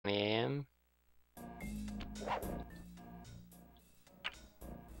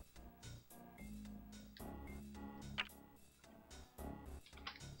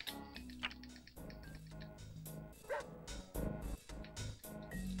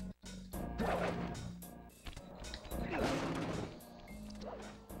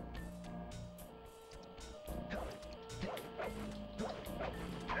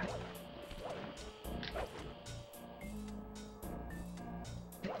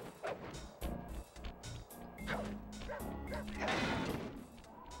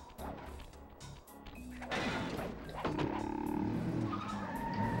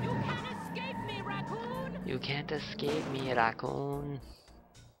You can't escape me, raccoon.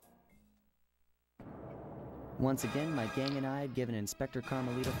 Once again, my gang and I had given Inspector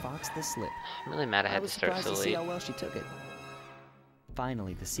Carmelita Fox the slip. I'm really mad I had to start so I was surprised to see late. how well she took it.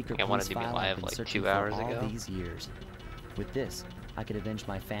 Finally, the secret I wanted police to be file live I've been like searching 2 for hours all ago. these years. With this, I could avenge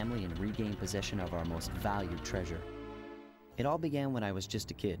my family and regain possession of our most valued treasure. It all began when I was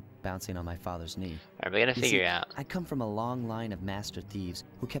just a kid, bouncing on my father's knee. Alright, we gotta You figure see, out. I come from a long line of master thieves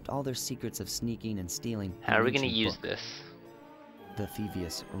who kept all their secrets of sneaking and stealing. How in are we an gonna ancient use book, this? The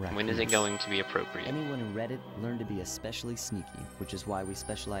Thievius Raccoonus. When is it going to be appropriate? Anyone who read it learned to be especially sneaky, which is why we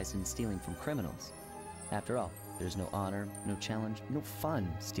specialize in stealing from criminals. After all, there's no honor, no challenge, no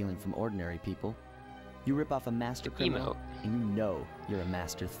fun stealing from ordinary people. You rip off a master criminal, and you know you're a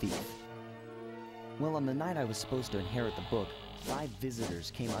master thief. Well, on the night I was supposed to inherit the book, 5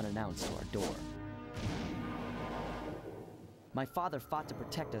 visitors came unannounced to our door. My father fought to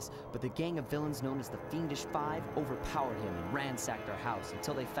protect us, but the gang of villains known as the Fiendish Five overpowered him and ransacked our house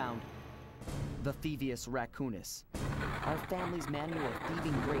until they found the Thievius Raccoonus. Our family's manual of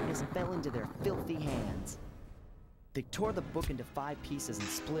thieving greatness fell into their filthy hands. They tore the book into 5 pieces and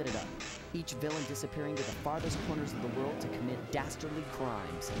split it up, each villain disappearing to the farthest corners of the world to commit dastardly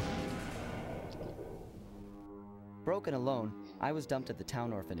crimes. Broken alone, I was dumped at the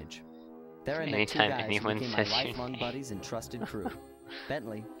town orphanage. There I met 2 guys who became my lifelong buddies and trusted crew.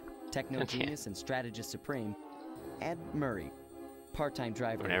 Bentley, techno genius and strategist supreme, and Murray, part-time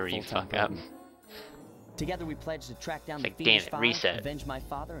driver Whenever and you full-time fuck up. burden. Together we pledged to track down Like, the damn Fiendish it, Five, reset. avenge my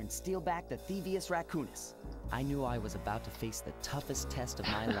father, and steal back the Thievius Raccoonus. I knew I was about to face the toughest test of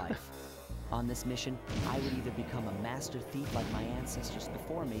my life. On this mission, I would either become a master thief like my ancestors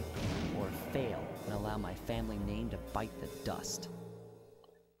before me, or fail and allow my family name to bite the dust.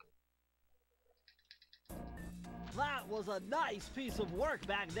 That was a nice piece of work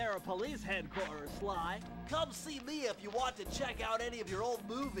back there at police headquarters, Sly. Come see me if you want to check out any of your old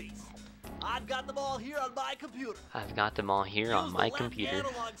movies. I've got them all here on my computer. I've got them all here on my computer. Use the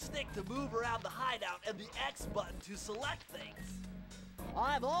left analog stick to move around the hideout and the X button to select things.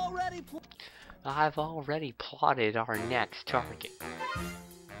 I've already plotted our next target.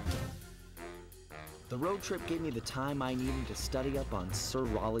 The road trip gave me the time I needed to study up on Sir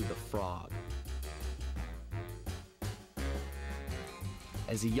Raleigh the Frog.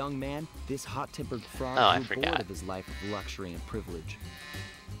 As a young man, this hot-tempered frog grew bored of his life of luxury and privilege.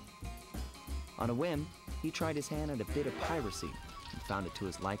 On a whim, he tried his hand at a bit of piracy and found it to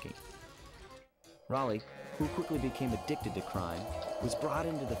his liking. Raleigh, who quickly became addicted to crime, was brought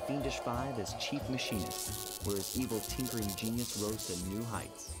into the Fiendish Five as chief machinist, where his evil tinkering genius rose to new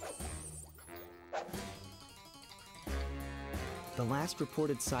heights. The last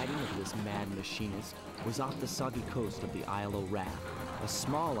reported sighting of this mad machinist was off the soggy coast of the Isle o' Wrath, a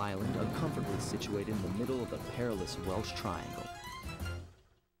small island uncomfortably situated in the middle of the perilous Welsh Triangle.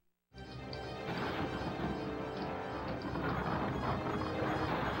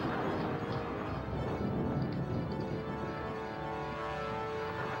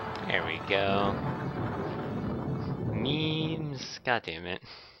 There we go. Memes. God damn it.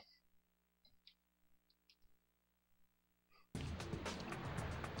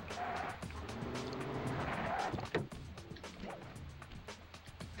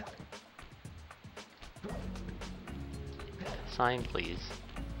 Sign, please.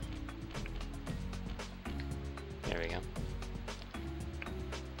 There we go.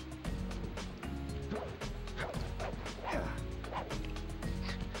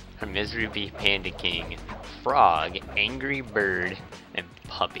 A Misery Bee, Panda King, Frog, Angry Bird, and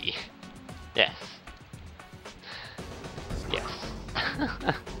Puppy. Yes. Yes.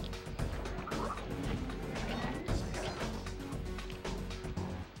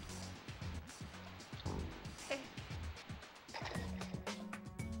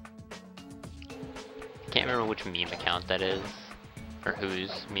 Can't remember which meme account that is, or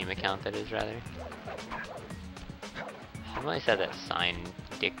whose meme account that is, rather. I'm really sad that sign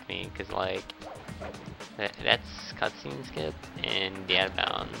dicked me, cause like that's cutscene skip, and the Out of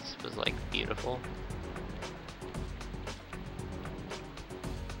Bounds was like beautiful.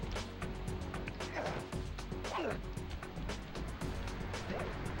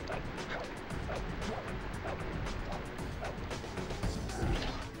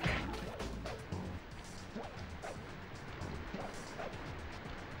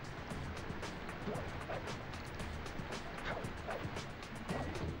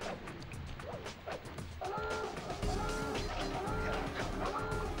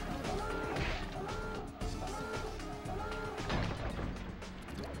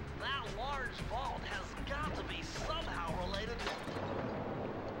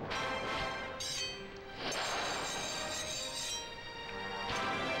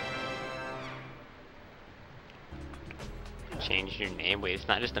 change your name. Wait, it's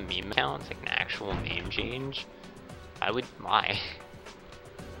not just a meme account, it's like an actual name change. Why?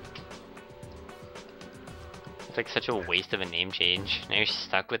 It's like such a waste of a name change. Now you're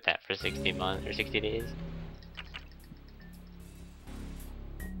stuck with that for 60 months or 60 days.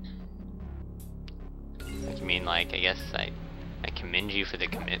 What do you mean, like, I guess I commend you for the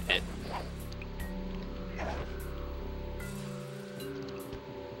commitment.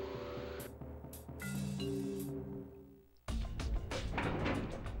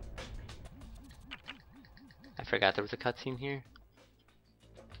 I forgot there was a cutscene here.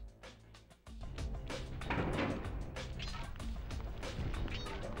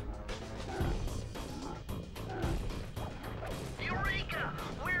 Eureka!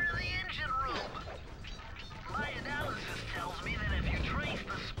 We're in the engine room! My analysis tells me that if you trace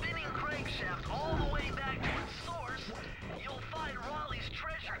the spinning crankshaft all the way back to its source, you'll find Raleigh's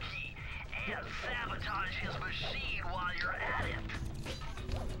treasure key and sabotage his machine while you're at it.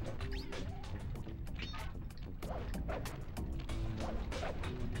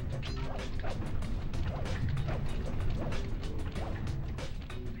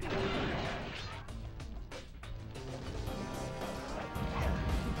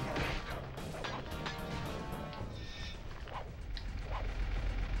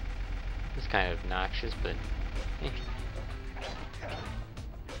 It's kind of obnoxious, but eh.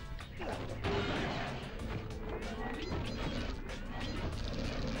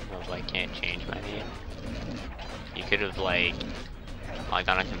 Well, I can't change my name. You could have like logged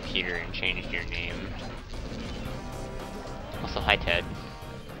on a computer and changed your name. Also, hi Ted.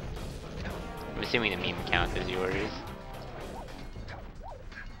 I'm assuming the meme account is yours.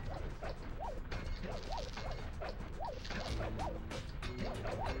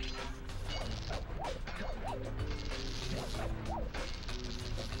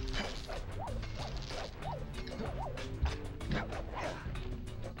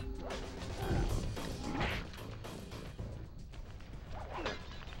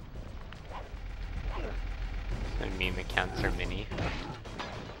 The meme accounts are mini.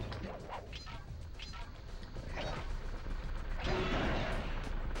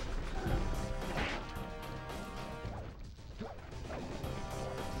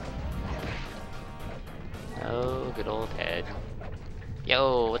 Oh, good old Ted.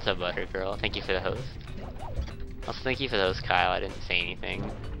 Yo, what's up, Butter Girl? Thank you for the host. Also, thank you for the host, Kyle. I didn't say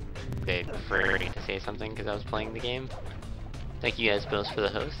anything. They preferred me to say something because I was playing the game. Thank you guys both for the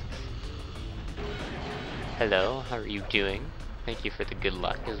hosts. Hello, how are you doing? Thank you for the good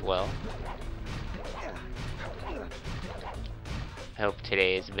luck as well. I hope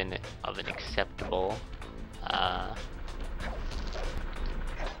today has been of an acceptable I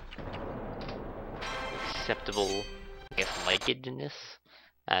guess, likedness?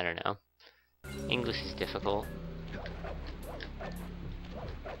 I don't know. English is difficult.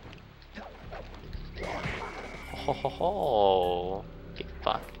 Ho ho ho! Get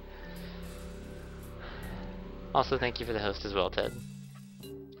fucked. Also, thank you for the host as well, Ted.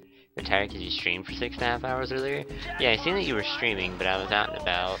 Retired because you streamed for 6.5 hours earlier? Yeah, I seen that you were streaming, but I was out and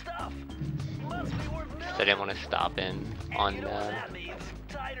about. So I didn't want to stop in on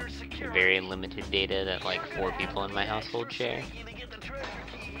very limited data that like 4 people in my household share.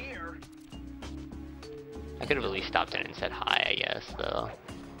 I could have at least stopped in and said hi, I guess, though.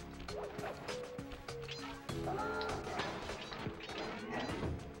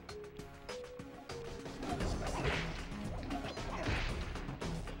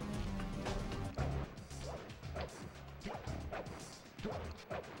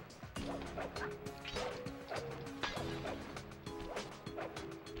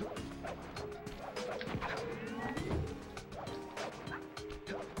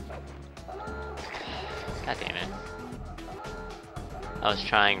 God damn it. I was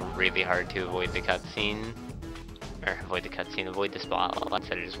trying really hard to avoid the cutscene. Or avoid the spotlight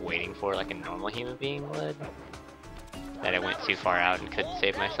instead of just waiting for it like a normal human being would. That I went too far out and couldn't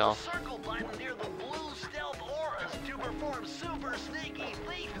save myself. Circle button near the blue stealth auras to perform super sneaky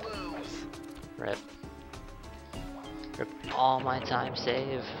thief moves. Rip. Rip all my time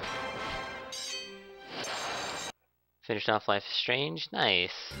save. Finished off Life is Strange.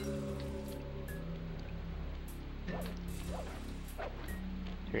 Nice.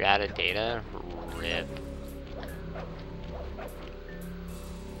 You're out of data? Rip.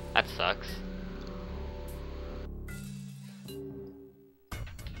 That sucks.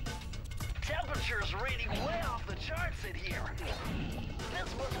 Temperature's reading way off the charts in here.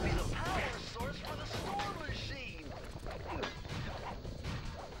 This must be the power source for the storm machine.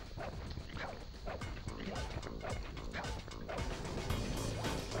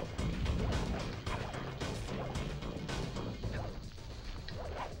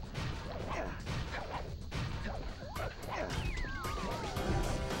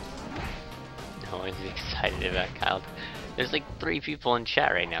 he's excited about Kyle. There's like 3 people in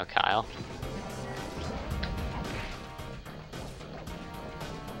chat right now, Kyle.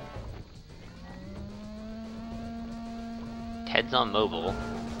 Ted's on mobile.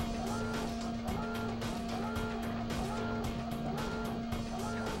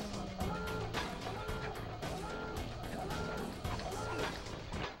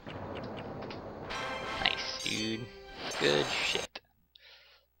 Nice, dude. Good shit.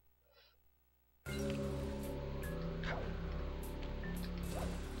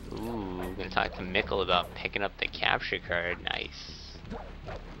 Ooh, gonna talk to Mikkel about picking up the capture card. Nice.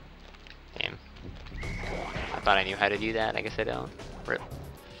 Damn. I thought I knew how to do that. I guess I don't. Rip.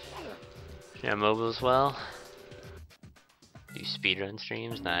 Yeah, mobile as well. Do speedrun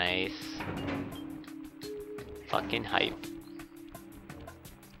streams. Nice. Fucking hype.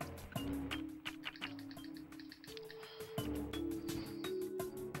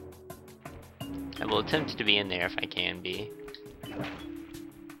 I will attempt to be in there if I can be.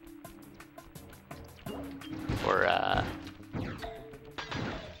 Or, at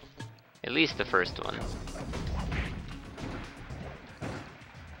least the first one.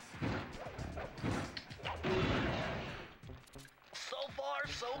 So far,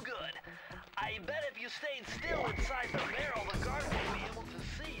 so good. I bet if you stayed still inside the barrel, the guard will be able to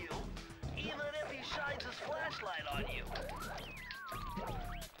see you, even if he shines his flashlight on you.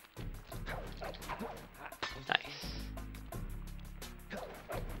 Nice.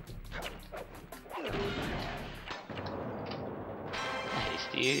 Nice,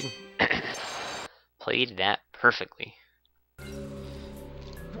 dude. Played that perfectly.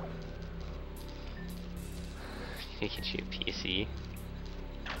 You can shoot PC.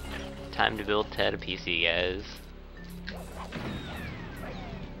 Time to build Ted a PC, guys.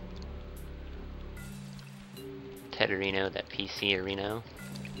 Tedarino, that PC Areno.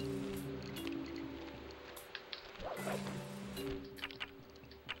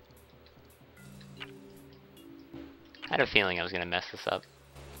 I had a feeling I was gonna mess this up.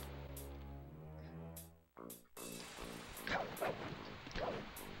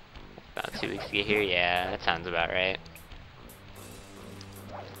 About 2 weeks to get here? Yeah, that sounds about right.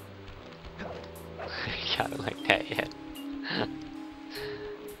 Got it like that yet. Oh,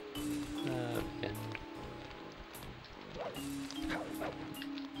 man.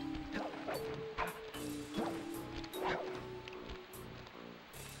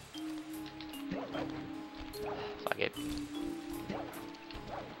 Fuck it.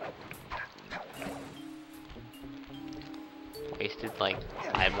 Wasted like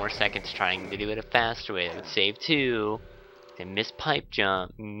 5 more seconds trying to do it a faster way. That would save 2. Then miss pipe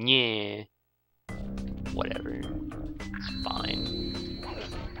jump. Yeah. Whatever. It's fine.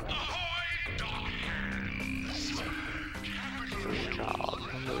 First job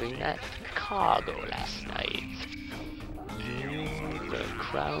moving that cargo last night. The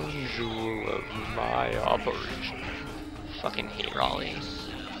crown jewel of my operation. Fucking hate Raleigh.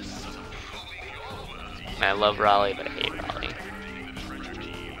 I love Raleigh, but I hate Raleigh.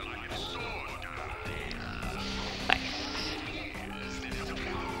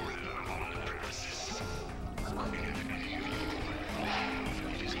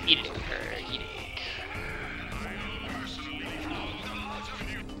 Eat it, eat it.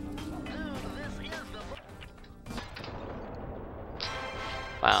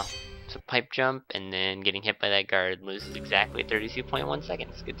 Wow. So pipe jump and then getting hit by that guard loses exactly 32.1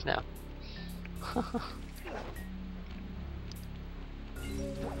 seconds. Good to know.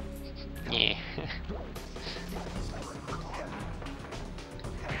 Yeah.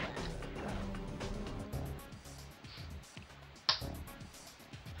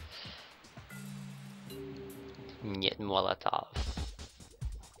 Нет, Molotov.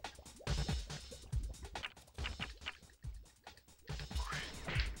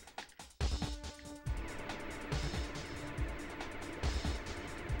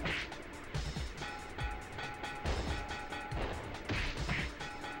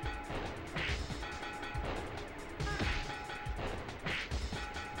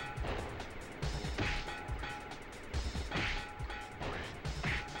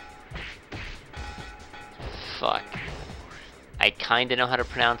 Fuck. I kinda know how to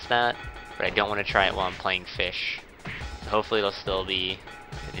pronounce that, but I don't want to try it while I'm playing Fish. So hopefully it'll still be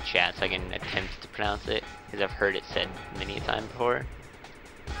in the chat so I can attempt to pronounce it, because I've heard it said many a time before.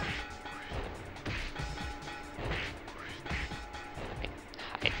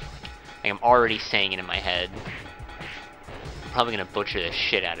 I'm already saying it in my head. I'm probably gonna butcher the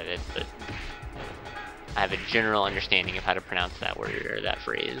shit out of it, but I have a general understanding of how to pronounce that word or that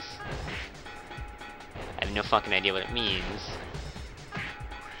phrase. I have no fucking idea what it means.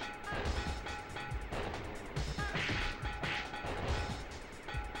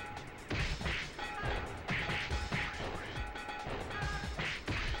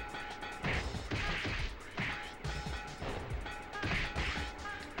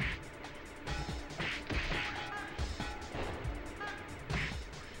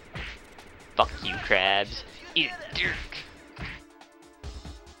 Fuck you, crabs. Eat a dick.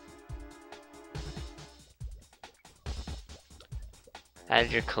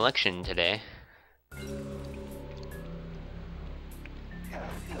 Added your collection today.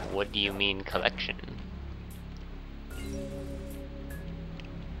 What do you mean collection?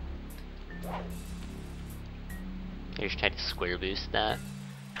 I just tried to square boost that.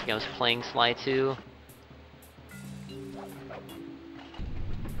 I think I was playing Sly 2.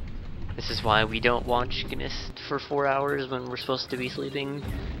 This is why we don't watch Gnist for 4 hours when we're supposed to be sleeping.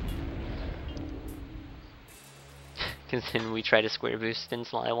 Cause then we try to square boost in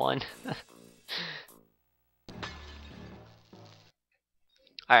Sly 1.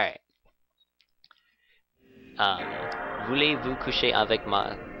 Alright. Voulez-vous coucher avec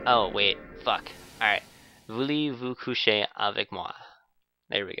moi? Oh, wait. Fuck. Alright. Voulez-vous coucher avec moi?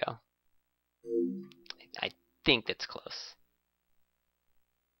 There we go. I think that's close.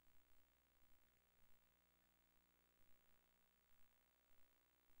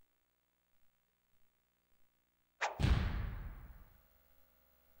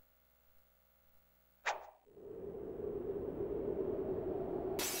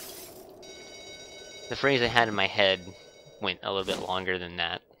 The phrase I had in my head went a little bit longer than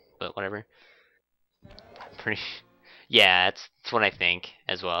that, but whatever. Yeah, that's what I think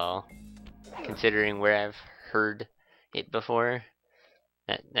as well. Considering where I've heard it before,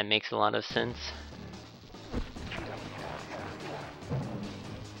 that makes a lot of sense.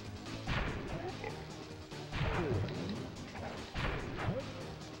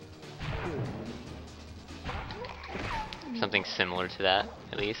 Something similar to that,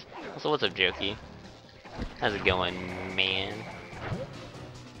 at least. Also, what's up, Jokey? How's it going, man?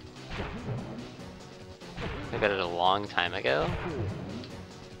 I got it a long time ago.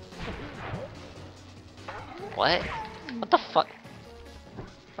 What? What the fuck?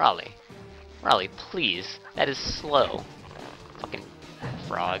 Raleigh. Raleigh, please. That is slow. Fucking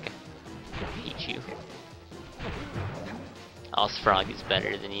frog. I hate you. Us frog is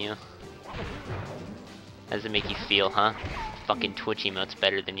better than you. How does it make you feel, huh? Fucking Twitch emote's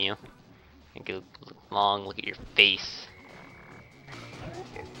better than you. And go long, look at your face.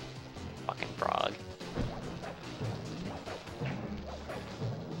 Fucking frog.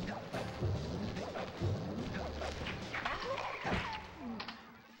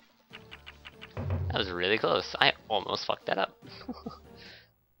 That was really close. I almost fucked that up. Would you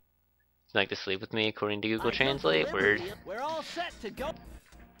like to sleep with me according to Google Translate? Word. We're all set to go.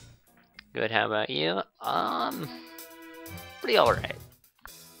 Good, how about you? Pretty alright.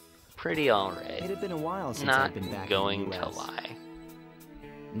 Pretty alright. It had been a while since Not I'd been back going in the to US. lie.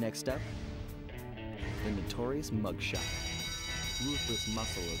 Next up, the notorious mugshot. Ruthless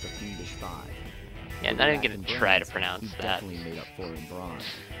muscle of the Fiendish Five. Yeah, not even gonna try to pronounce he that. definitely made up for in brawn.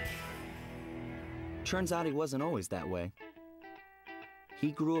 Turns out he wasn't always that way. He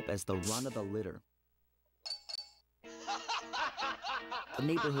grew up as the run of the litter. A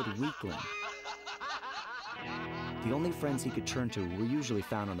neighborhood weakling. The only friends he could turn to were usually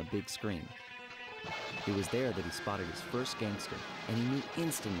found on the big screen. It was there that he spotted his first gangster, and he knew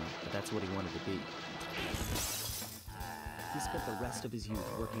instantly that that's what he wanted to be. He spent the rest of his youth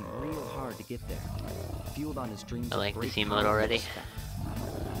working real hard to get there, fueled on his dreams I like of this great emote power and already. respect.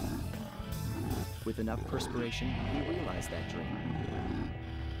 With enough perspiration, he realized that dream.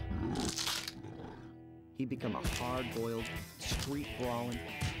 He'd become a hard-boiled, street-brawling,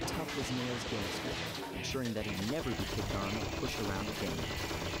 tough-as-nails gangster, ensuring that he'd never be kicked on or pushed around again.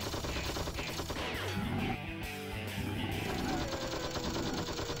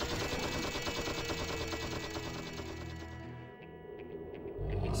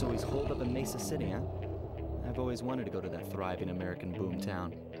 So he's holed up in Mesa City, huh? I've always wanted to go to that thriving American boom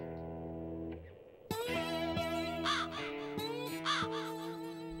town.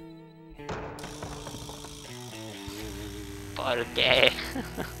 Okay.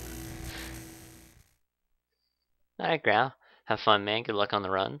 Alright, Growl. Have fun, man. Good luck on the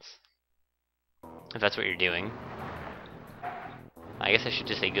runs. If that's what you're doing. I guess I should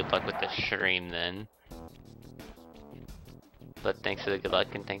just say good luck with the stream then. But thanks for the good luck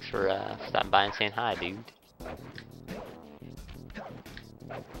and thanks for stopping by and saying hi, dude.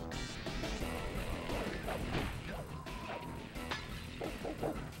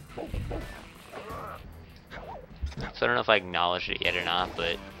 So I don't know if I acknowledged it yet or not,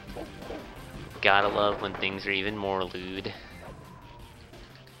 but gotta love when things are even more lewd.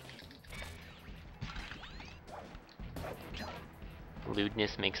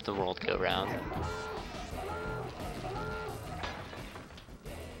 Lewdness makes the world go round.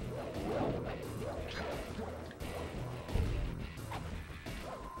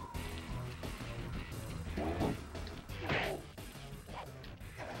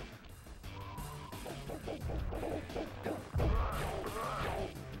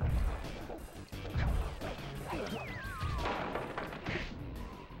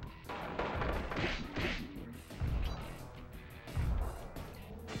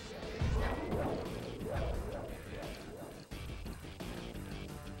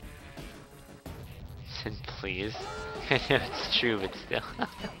 please. I know it's true, but still.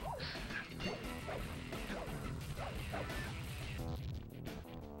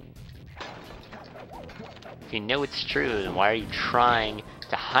 If you know it's true, then why are you trying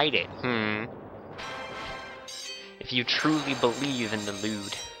to hide it? If you truly believe in the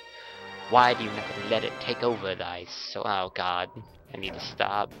lewd, why do you never let it take over thy soul? Oh god, I need to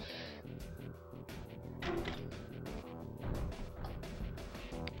stop.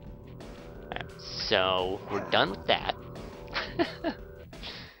 Alright, so we're done with that.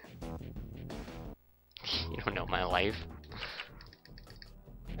 You don't know my life.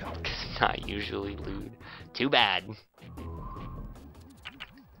 Cause I'm not usually lewd. Too bad.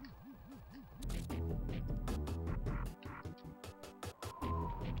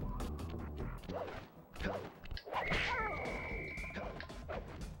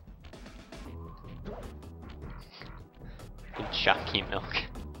 Good chalky milk.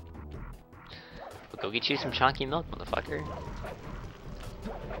 We'll go get you some chalky milk, motherfucker.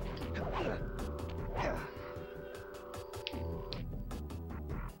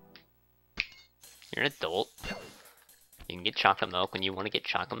 You're an adult. You can get chocolate milk when you want to get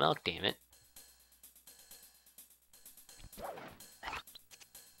chocolate milk, damn it.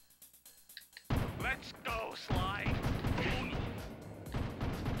 Let's go, Sly.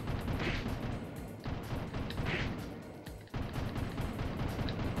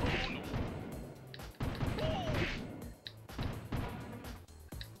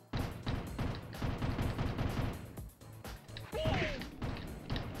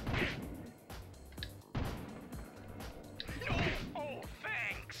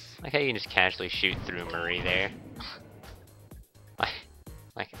 Like how you can just casually shoot through Marie there.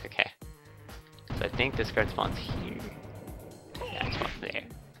 like, okay. So I think this card spawns here. Yeah, it spawns there.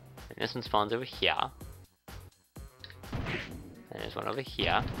 And this one spawns over here. And there's one over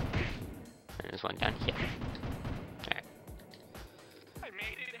here. And there's one down here. Alright. I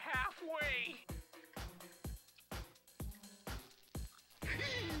made it halfway. I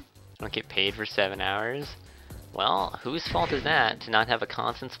don't get paid for 7 hours. Well, whose fault is that to not have a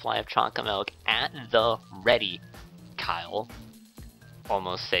constant supply of chocolate milk at the ready, Kyle?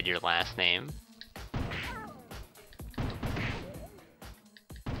 Almost said your last name.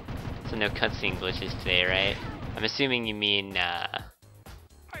 So no cutscene glitches today, right? I'm assuming you mean,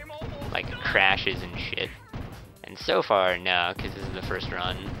 like crashes and shit. And so far, no, because this is the first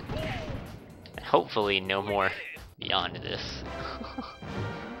run. And hopefully no more beyond this.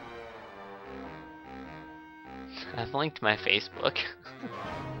 I've linked my Facebook.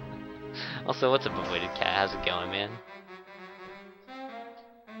 Also, what's up, Avoided Cat? How's it going, man?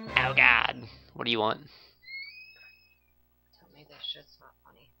 Oh god! What do you want? Tell me this shit's not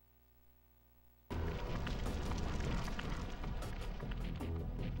funny.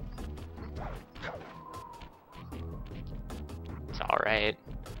 It's alright.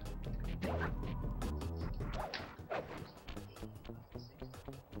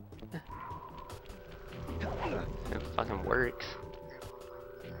 It fucking works.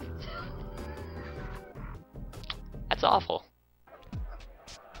 That's awful.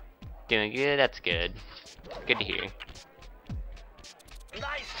 Doing good, that's good. Good to hear.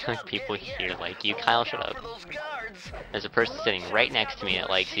 Nice People here like you. Kyle, shut up. There's a person sitting right next to me that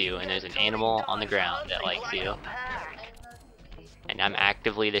likes you, and there's an animal on the ground that likes you. And I'm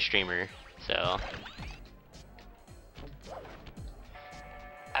actively the streamer, so...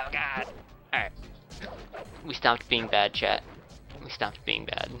 Oh god. Alright. We stopped being bad, chat. We stopped being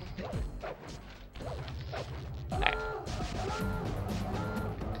bad. Alright.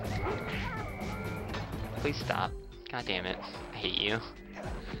 Please stop. God damn it. I hate you.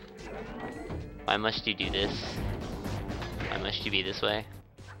 Why must you do this? Why must you be this way?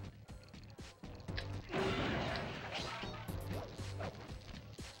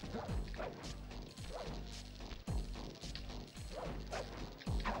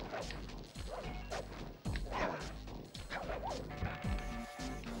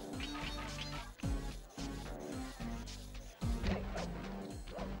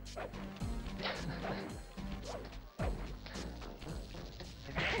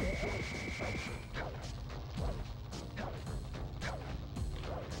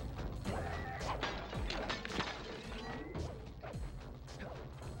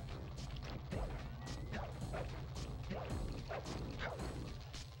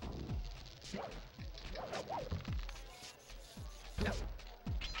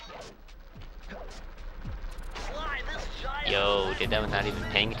 Yo, did that without even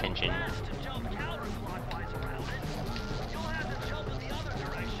paying attention.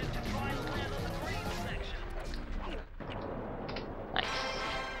 Nice.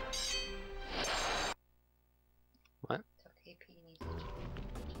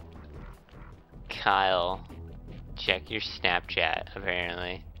 Kyle, check your Snapchat,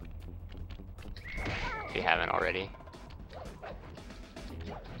 apparently. If you haven't already.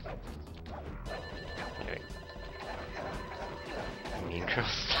 Mean Girl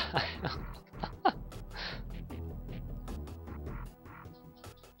style.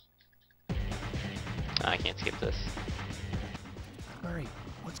 I can't skip this. Murray,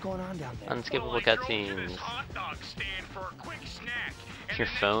 what's going on down there? Unskippable cutscenes. Your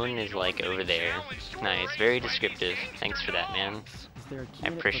phone is like over there. Nice, very descriptive. Thanks for that, man. Is there a key I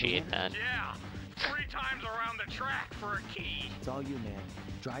in it for the appreciate winner? that. Yeah, 3 times around the track for a key. It's all you, man.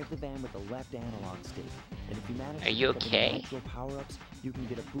 Drive the van with the left analog stick. And if you manage Are to you pick up any okay? nitro power-ups, you can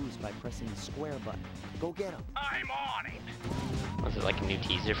get a boost by pressing the square button. Go get them. I'm on it. Was it like a new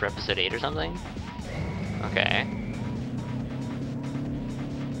teaser for episode 8 or something? Okay.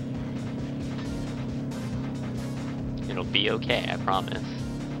 It'll be okay, I promise.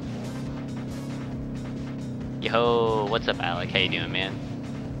 Yo, what's up, Alec? How you doing, man?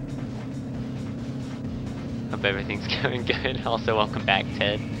 Hope everything's going good. Also, welcome back,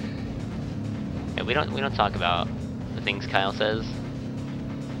 Ted. Yeah, we don't talk about the things Kyle says.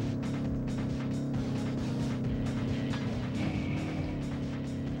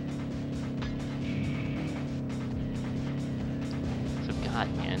 So God,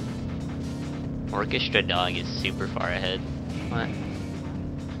 man, Orchestra Dog is super far ahead. What?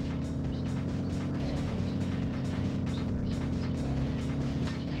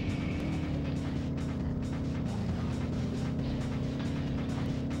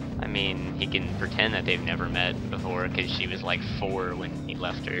 I mean, he can pretend that they've never met before because she was like 4 when he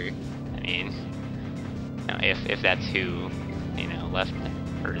left her. I mean, you know, if that's who, you know, left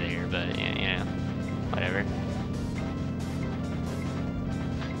her there, but you know, whatever.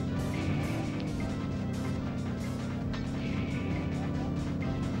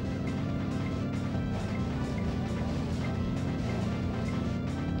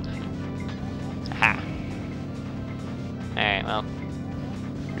 Aha. Alright, well.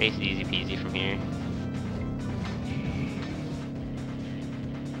 Race is easy peasy from here.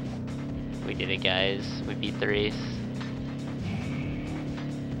 We did it, guys. We beat the race.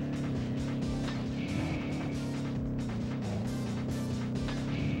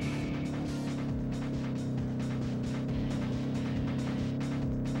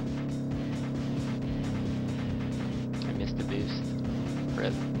 I missed the boost.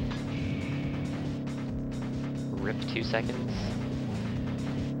 Rip. Rip 2 seconds.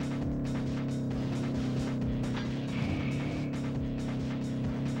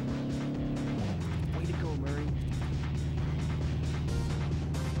 Way to go, Murray.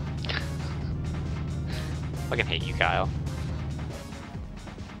 Fucking hate you, Kyle.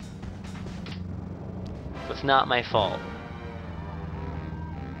 So it's not my fault.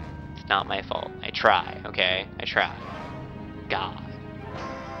 It's not my fault. I try, okay? I try. God.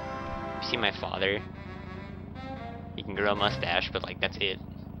 You see my father? He can grow a mustache, but like that's it.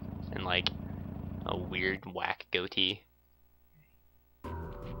 And like a weird whack goatee.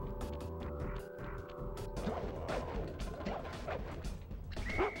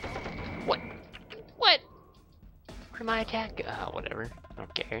 What? What? Where'd my attack go? Oh, whatever. I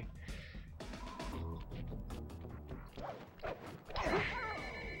don't care.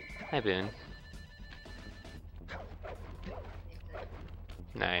 Hi, Boone.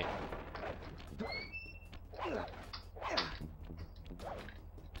 Night.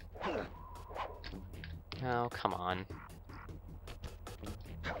 Oh, come on.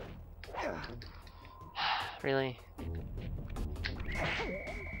 Really?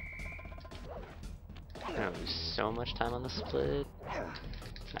 I'm gonna lose so much time on the split.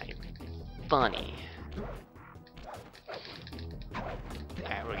 It's not even funny.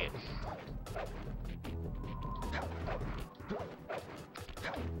 Alright, we're good.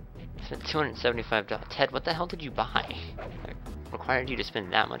 Spent $275. Ted, what the hell did you buy? That required you to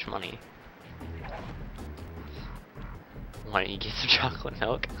spend that much money. Why don't you get some chocolate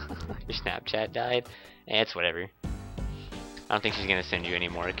milk? Your Snapchat died? It's whatever. I don't think she's gonna send you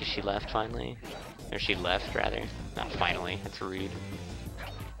anymore because she left finally. Or she left, rather. Not finally, that's rude.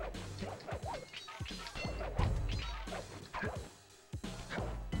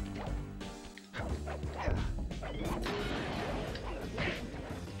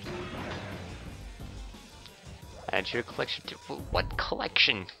 Add to your collection to what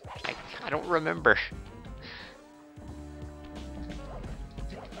collection? I don't remember.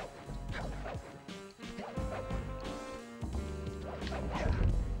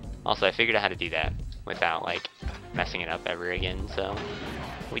 Also, I figured out how to do that without like messing it up ever again, so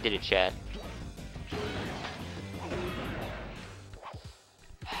we did it, chat.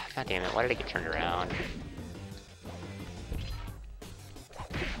 God damn it, why did I get turned around?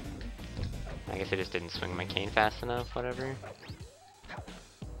 I guess I just didn't swing my cane fast enough, whatever.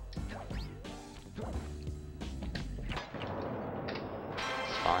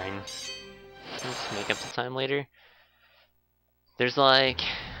 It's fine. Let's make up the time later. There's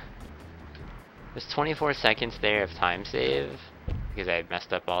 24 seconds there of time save because I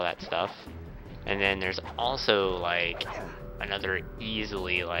messed up all that stuff. And then there's also like another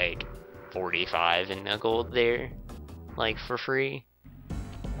easily like 45 in the gold there, like for free.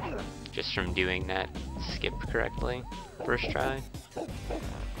 Just from doing that skip correctly first try.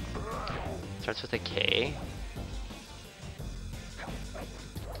 Starts with a K.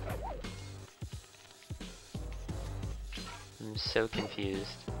 I'm so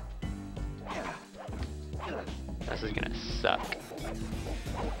confused. This is gonna suck.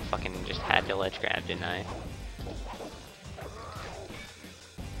 Fucking just had to ledge grab, didn't I?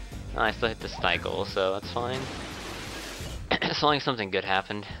 Oh, I still hit the cycle, so that's fine. As long as something good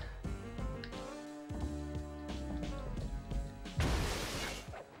happened.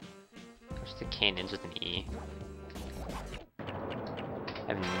 First the cane ends with an E. I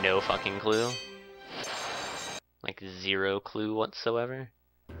have no fucking clue. Like zero clue whatsoever.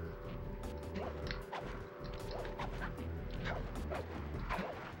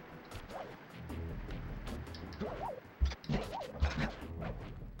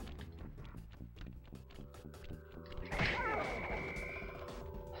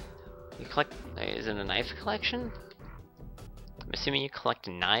 You collect, is it a knife collection? I'm assuming you collect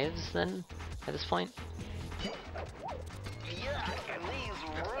knives then, at this point? Yuck, and these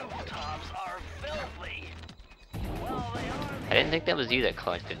rooftops are filthy. Well, they are. I didn't think that was you that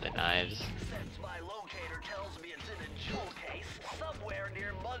collected the knives. Since my locator tells me it's in a jewel case somewhere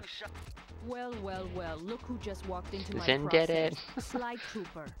near Mugshot. Well, well, well, look who just walked into my Zen did it. process. Sly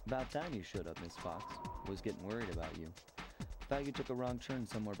Trooper. About time you showed up, Miss Fox. Was getting worried about you. Thought you took a wrong turn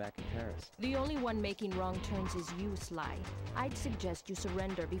somewhere back in Paris. The only one making wrong turns is you, Sly. I'd suggest you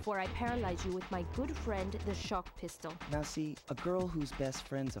surrender before I paralyze you with my good friend, the shock pistol. Now see, a girl whose best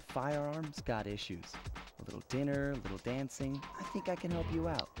friend's a firearm's got issues. A little dinner, a little dancing. I think I can help you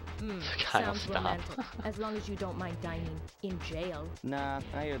out. Kyle, Sounds stop. romantic, as long as you don't mind dining in jail. Nah,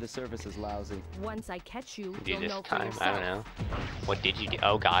 I hear the service is lousy. Once I catch you, Do you'll this know for time, yourself. I don't know. What did you do?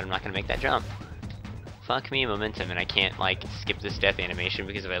 Oh god, I'm not gonna make that jump. Fuck me, momentum, and I can't like skip this death animation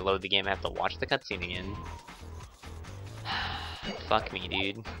because if I load the game I have to watch the cutscene again. Fuck me,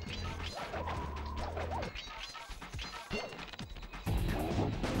 dude.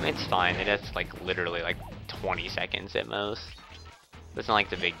 I mean, it's fine, it has like literally like 20 seconds at most. It's not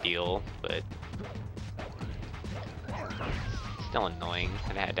like the big deal, but it's still annoying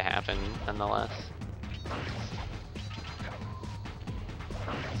that it had to happen nonetheless.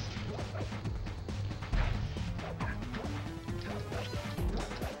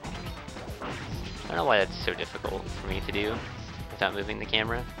 I don't know why that's so difficult for me to do without moving the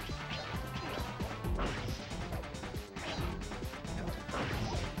camera.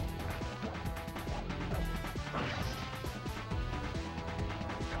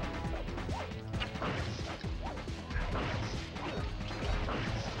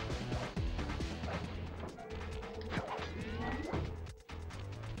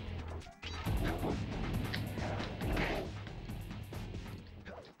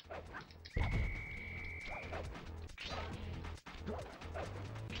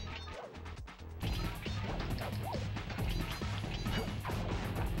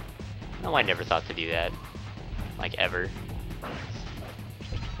 No, I never thought to do that. Like, ever.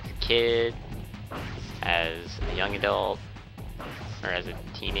 As a kid, as a young adult, or as a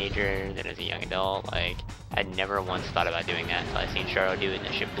teenager, then as a young adult, like, I'd never once thought about doing that until I seen Charo do it, and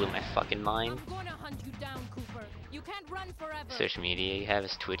that shit blew my fucking mind. I'm gonna hunt you down, Cooper. You can't run forever. Social media you have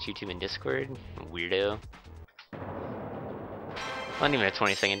is Twitch, YouTube, and Discord. Weirdo. Not even a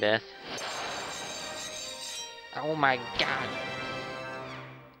 20-second death. Oh my god.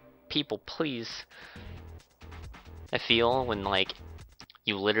 People, please. I feel when like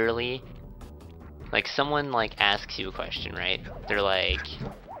you literally like someone like asks you a question, right? They're like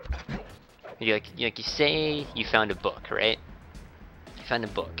you say you found a book, right? You found a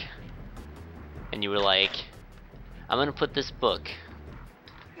book. And you were like, I'm gonna put this book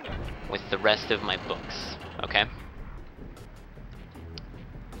with the rest of my books, okay?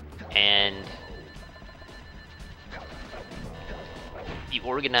 And you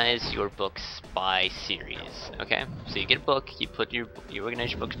organize your books by series, okay? So you get a book, you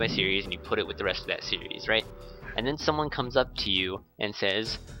organize your books by series, and you put it with the rest of that series, right? And then someone comes up to you and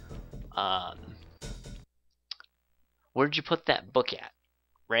says, where'd you put that book at?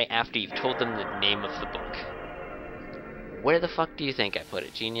 right after you've told them the name of the book. Where the fuck do you think I put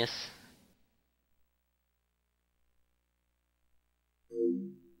it, genius?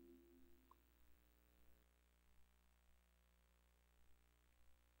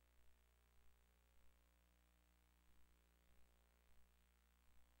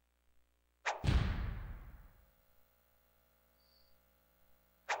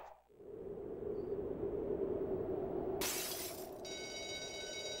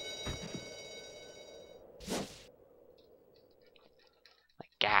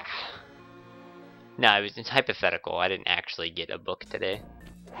 Gah. No, it's hypothetical. I didn't actually get a book today.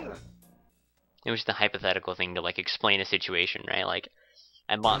 It was just a hypothetical thing to like explain a situation, right? Like,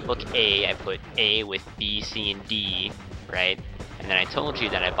 I bought book A, I put A with B, C, and D, right? And then I told you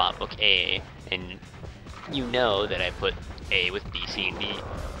that I bought book A, and you know that I put A with B, C, and D.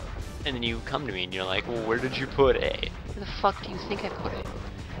 And then you come to me and you're like, well, where did you put A? Where the fuck do you think I put it?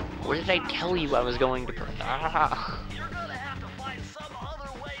 Where did I tell you I was going to put it? Ah. You're gonna have to find some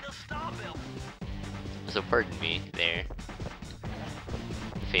other way to stop him. So pardon me there.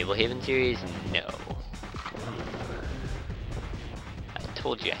 Fablehaven series? No. I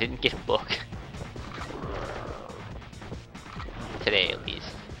told you I didn't get a book. Today at least.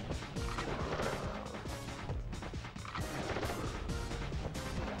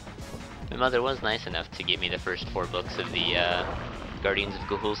 My mother was nice enough to give me the first 4 books of the Guardians of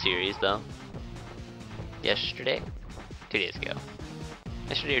Ga'Hoole series though. Yesterday? 2 days ago.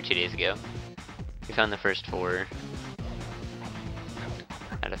 Yesterday or 2 days ago. We found the first 4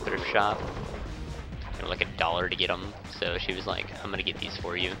 at a thrift shop. They were like $1 to get them, so she was like, I'm gonna get these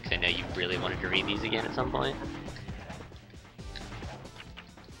for you, because I know you really wanted to read these again at some point.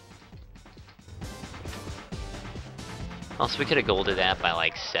 Also, we could have golded that by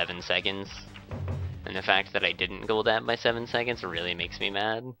like 7 seconds. And the fact that I didn't gold that by 7 seconds really makes me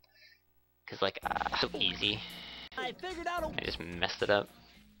mad. Because like, so easy. I figured out a I just messed it up.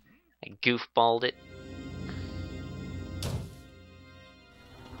 I goofballed it.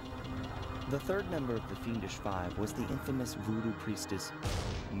 The third member of the Fiendish Five was the infamous voodoo priestess,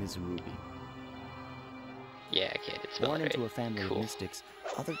 Ms. Ruby. Yeah, okay, it's spelled Born right. into a family Cool. of mystics,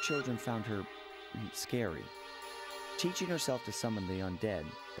 other children found her scary. Teaching herself to summon the undead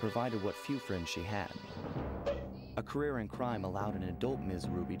provided what few friends she had. A career in crime allowed an adult Ms.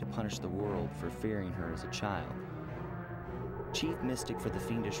 Ruby to punish the world for fearing her as a child. Chief mystic for the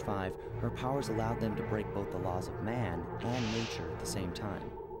Fiendish Five, her powers allowed them to break both the laws of man and nature at the same time.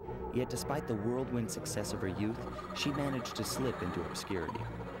 Yet despite the whirlwind success of her youth, she managed to slip into obscurity.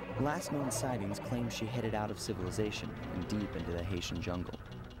 Last known sightings claim she headed out of civilization and deep into the Haitian jungle.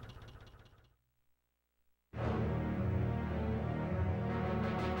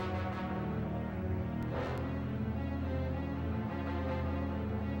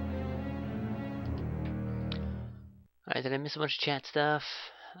 Alright, did I miss a bunch of chat stuff?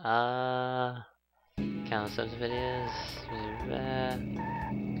 Count subs videos.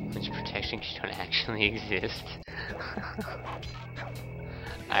 Which protection because you don't actually exist.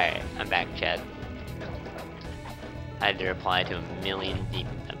 Alright, I'm back, chat. I had to reply to a million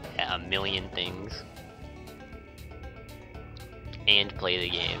things. And play the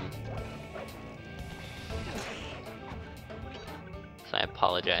game. So I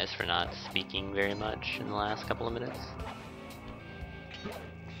apologize for not speaking very much in the last couple of minutes.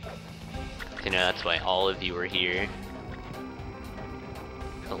 You know, that's why all of you are here.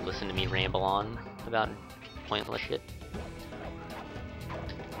 To listen to me ramble on about pointless shit.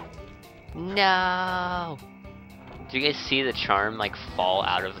 No! Did you guys see the charm like fall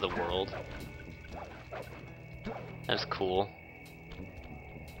out of the world? That was cool.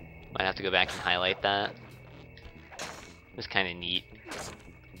 Might have to go back and highlight that. It was kind of neat.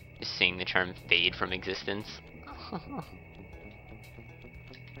 Just seeing the charm fade from existence.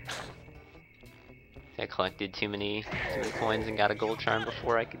 I collected too many coins and got a gold charm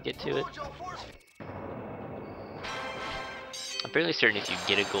before I could get to it. I'm fairly certain if you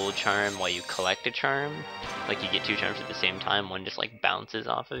get a gold charm while you collect a charm, like you get 2 charms at the same time, one just like bounces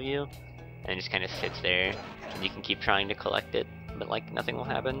off of you and just kind of sits there, and you can keep trying to collect it, but like nothing will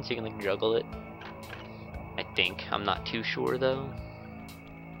happen, so you can like juggle it. I think. I'm not too sure though.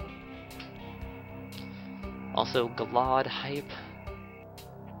 Also, Glod hype.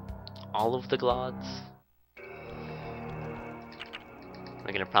 All of the Glods.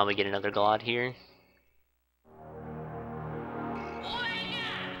 We're gonna probably get another Glod here.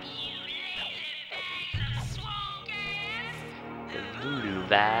 The voodoo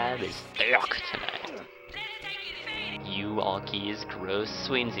vibe is dark tonight. You all keys, gross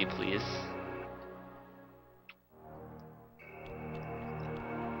Swainsey, please.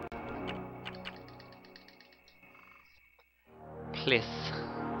 Please.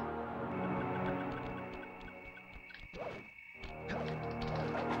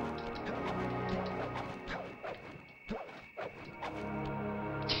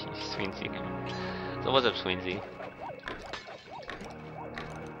 Sweensy. So what's up, Sweensy?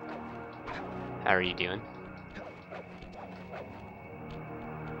 How are you doing?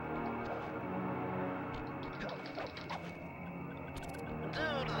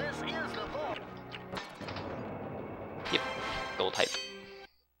 Dude, this is the vault. Yep, gold hype.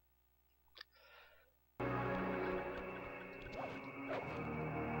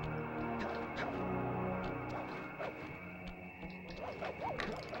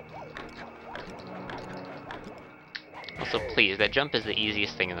 Also, please, that jump is the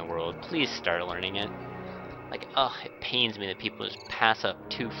easiest thing in the world. Please start learning it. Like, ugh, it pains me that people just pass up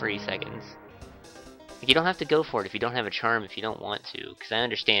 2 free seconds. Like, you don't have to go for it if you don't have a charm, if you don't want to. Because I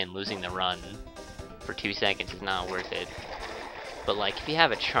understand losing the run for 2 seconds is not worth it. But like, if you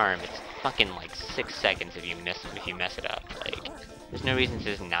have a charm, it's fucking like 6 seconds if you mess it up. Like, there's no reason to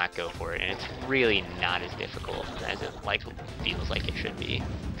just not go for it, and it's really not as difficult as it like feels like it should be.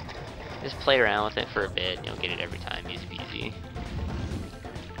 Just play around with it for a bit, and you'll get it every time, easy peasy.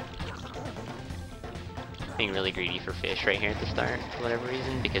 Being really greedy for fish right here at the start, for whatever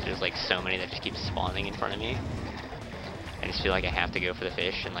reason, because there's like so many that just keep spawning in front of me. I just feel like I have to go for the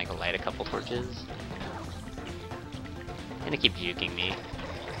fish and like light a couple torches. And it keeps juking me,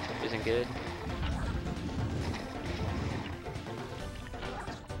 which isn't good.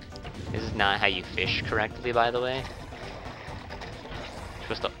 This is not how you fish correctly, by the way.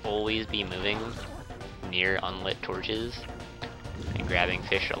 You're supposed to always be moving near unlit torches and grabbing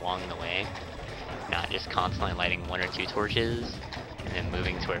fish along the way, not just constantly lighting 1 or 2 torches and then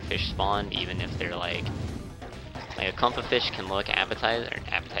moving to where fish spawn, even if they're like a clump of fish can look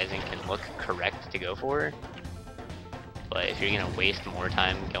appetizing, can look correct to go for. But if you're gonna waste more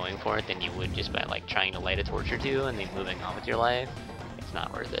time going for it than you would just by like trying to light a torch or 2 and then moving on with your life, it's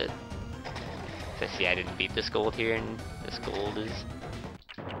not worth it. So see, I didn't beat this gold here, and this gold's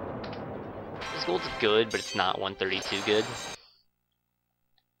good, but it's not 132 good.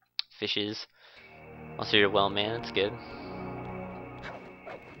 Fishes. Also, you're well, man. It's good.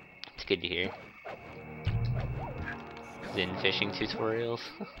 It's good to hear. Zen fishing tutorials.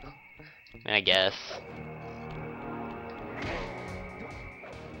 I mean, I guess.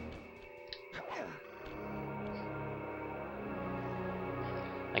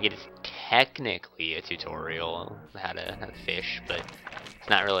 Like, it is technically a tutorial how to fish, but it's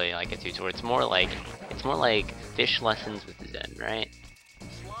not really like a tutorial. It's more like fish lessons with Zen, right?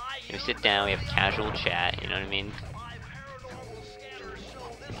 We sit down, we have a casual chat, you know what I mean?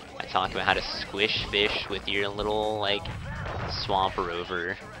 I talk about how to squish fish with your little like swamp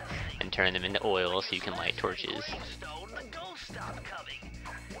rover and turn them into oil so you can light torches.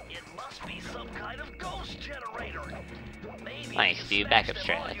 Nice, dude. Backup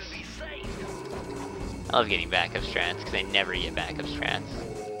strats. I love getting backup strats because I never get backup strats.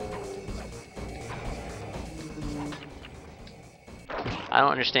 I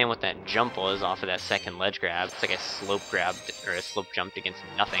don't understand what that jump was off of that second ledge grab. It's like I slope grabbed or a slope jumped against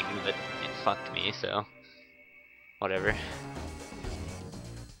nothing, but it fucked me, so whatever.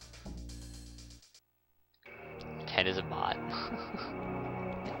 Ted is a bot.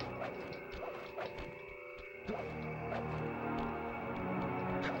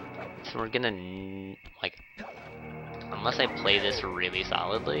 So we're gonna like, unless I play this really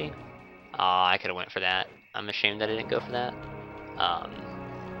solidly, I could have went for that. I'm ashamed that I didn't go for that.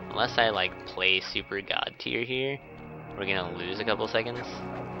 Unless I like play super god tier here, we're gonna lose a couple seconds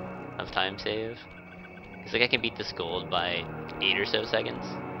of time save. Cause like I can beat this gold by 8 or so seconds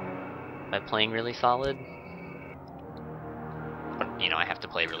by playing really solid. But you know, I have to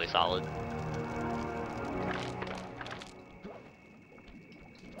play really solid.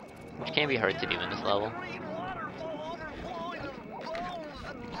 Which can be hard to do in this level.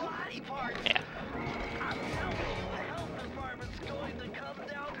 Yeah.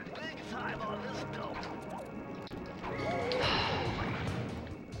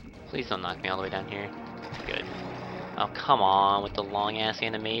 Please don't knock me all the way down here. Good. Oh, come on with the long ass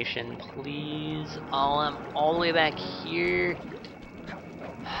animation, please. Oh, I'm all the way back here.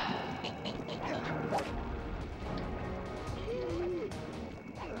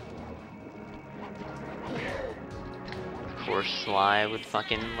 Of course, Sly would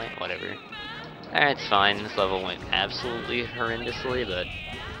fucking like whatever. Alright, it's fine. This level went absolutely horrendously, but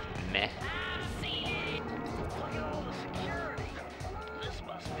meh.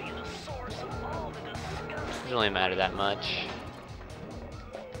 Doesn't really matter that much.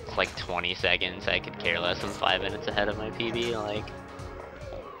 It's like 20 seconds. I could care less. I'm 5 minutes ahead of my PB. Like,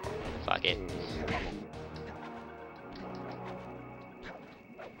 fuck it.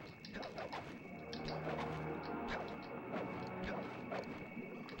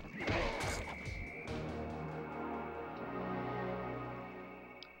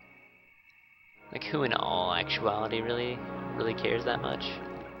 Like, who in all actuality really cares that much?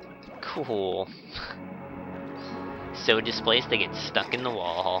 Cool. So displaced they get stuck in the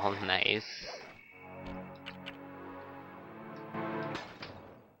wall. Nice.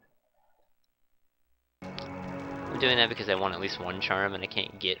 I'm doing that because I want at least one charm and I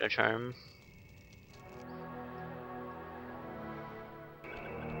can't get a charm.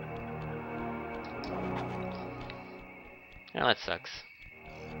 Oh, that sucks.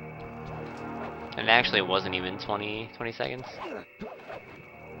 And actually it wasn't even 20 seconds.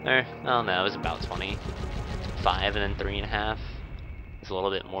 Oh no, it was about 20. 5 and then 3.5. It's a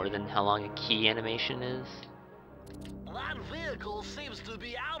little bit more than how long a key animation is. That vehicle seems to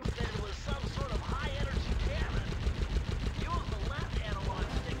be outfitted with some sort of high-energy cannon. Use the left analog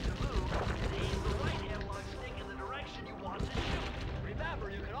stick to move, and aim the right analog stick in the direction you want to shoot. Remember,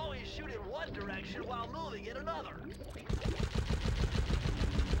 you can always shoot in one direction while moving in another.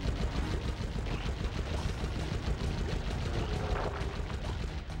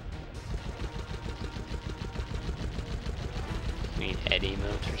 We need Eddie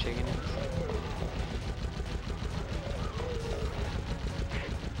moves for chickens.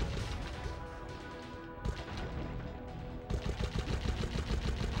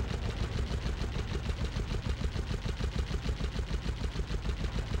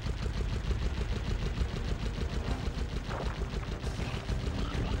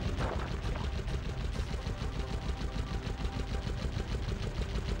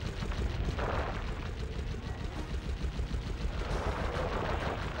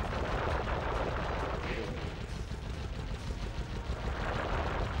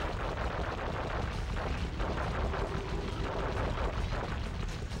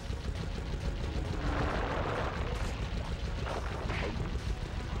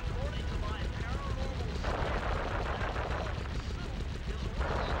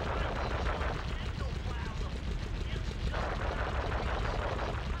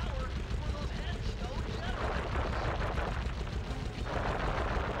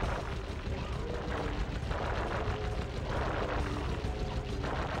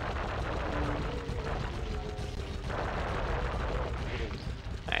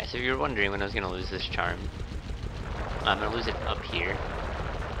 So if you're wondering when I was going to lose this charm, I'm going to lose it up here.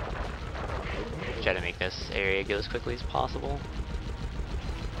 Try to make this area go as quickly as possible.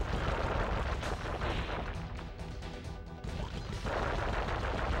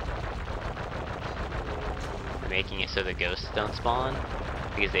 Making it so the ghosts don't spawn,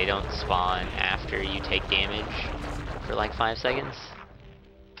 because they don't spawn after you take damage for like 5 seconds.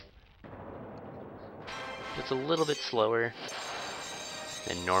 It's a little bit slower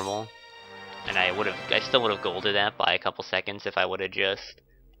than normal, and I still would have golded that by a couple seconds if I would have just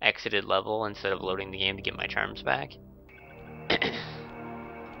exited level instead of loading the game to get my charms back.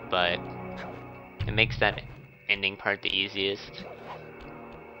 But it makes that ending part the easiest,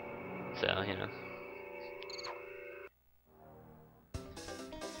 so you know.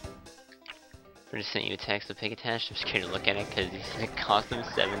 I just sent you a text with pig attached. I'm scared to look at it because it cost them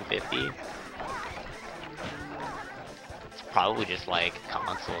 $7.50. Probably just like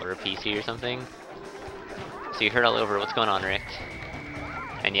console or PC or something. So you heard all over. What's going on, Rick?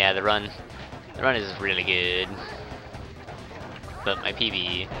 And yeah, the run is really good, but my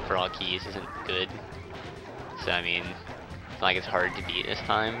PB for all keys isn't good. So I mean, it's not like it's hard to beat this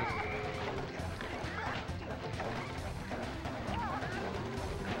time.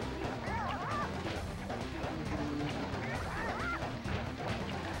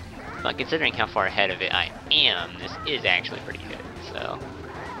 But considering how far ahead of it I am, this is actually pretty good, so.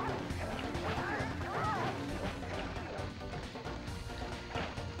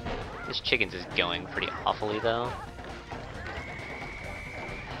 This chickens is going pretty awfully though.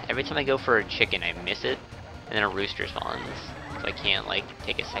 Every time I go for a chicken I miss it, and then a rooster spawns. So I can't like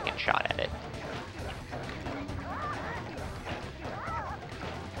take a second shot at it.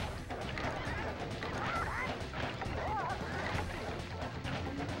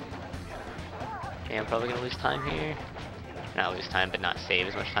 Okay, I'm probably gonna lose time here. Not lose time, but not save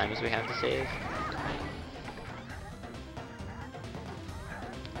as much time as we have to save.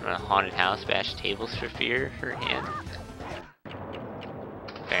 Run a haunted house, bash tables for fear, her hand.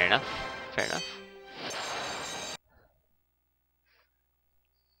 Fair enough, fair enough.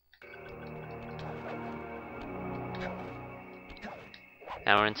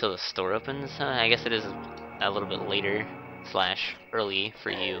 Now hour until the store opens. I guess it is a little bit later slash early for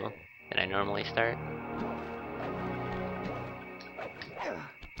you than I normally start.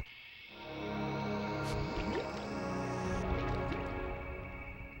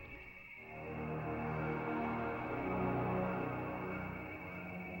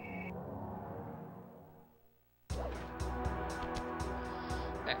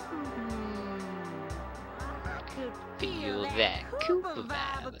 Feel that Koopa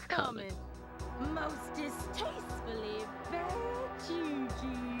vibe coming. Most distastefully bad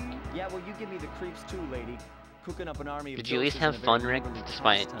juju. Yeah, well, you give me the creeps too, lady. Cooking up an army of Did you at least ghosts have isn't a fun, very Rick, neighborly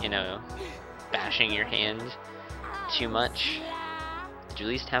despite, pastime. you know, bashing your hand too much? Did you at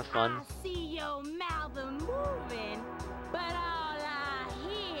least have fun? I see your mouth moving, but all I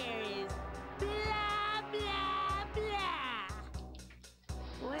hear is blah blah blah.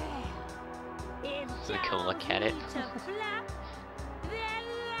 Well, if So go look at it. y'all need to flop, then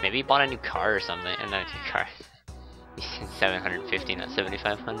Maybe he bought a new car or something, and not a new car. He's 750, not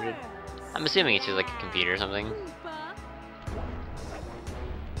 7,500. I'm assuming it's just like a computer or something. Koopa.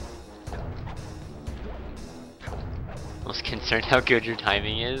 I was concerned how good your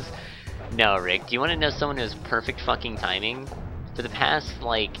timing is. No, Rick, do you want to know someone who has perfect fucking timing? For the past,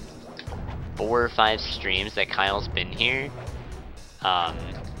 like, 4 or 5 streams that Kyle's been here,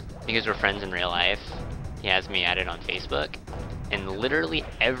 because we're friends in real life, he has me added on Facebook, and literally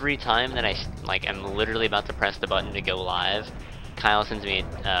every time that I'm literally about to press the button to go live, Kyle sends me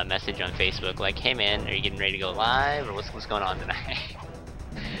a message on Facebook like, hey man, are you getting ready to go live, or what's going on tonight?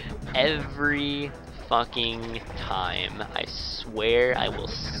 Every fucking time. I swear I will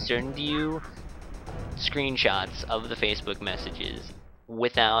send you screenshots of the Facebook messages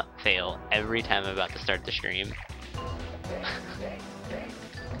without fail every time I'm about to start the stream.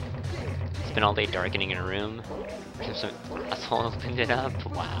 Spent all day darkening in a room. Some asshole opened it up.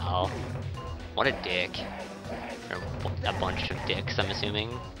 Wow. What a dick. Or a bunch of dicks, I'm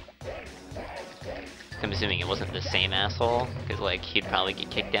assuming. I'm assuming it wasn't the same asshole, because like he'd probably get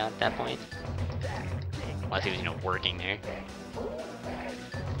kicked out at that point. Unless he was, you know, working there.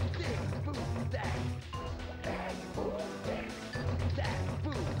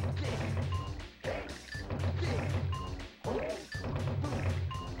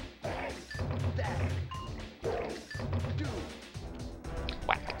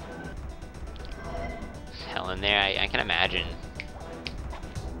 Whack. Hell in there, I can imagine.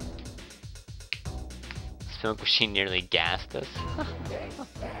 Smoke machine nearly gassed us.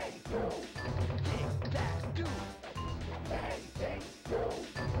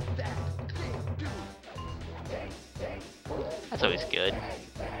 That's always good.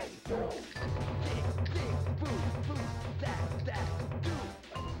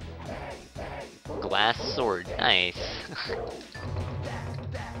 Glass sword, nice.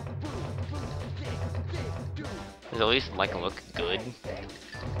 Does it at least like look good?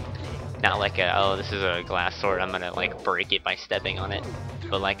 Not like a, oh, this is a glass sword, I'm gonna like break it by stepping on it.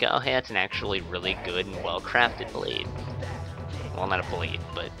 But like, oh hey, that's an actually really good and well crafted blade. Well, not a blade,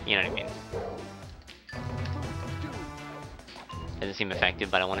 but you know what I mean. Doesn't seem effective,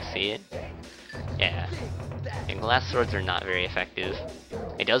 but I want to see it. Yeah. And glass swords are not very effective.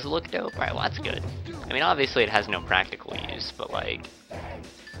 It does look dope, alright, well that's good. I mean, obviously it has no practical use, but like,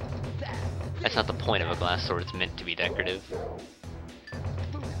 that's not the point of a glass sword, it's meant to be decorative.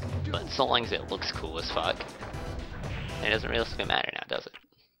 But so long as it looks cool as fuck, it doesn't really matter now, does it?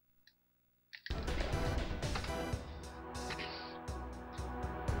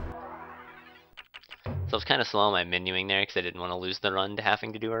 So I was kind of slow on my menuing there because I didn't want to lose the run to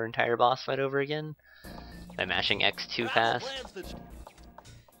having to do our entire boss fight over again by mashing X too fast.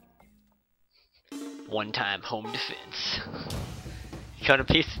 One time home defense. Cut a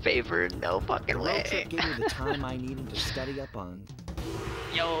piece of paper? No fucking The road way. trip gave me the time I needed to study up on.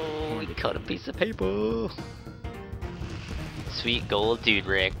 Yo, we cut a piece of paper. Sweet gold, dude,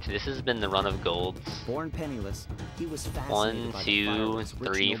 Rick. This has been the run of golds. Born penniless, he was fascinated 1, by the 2, fireworks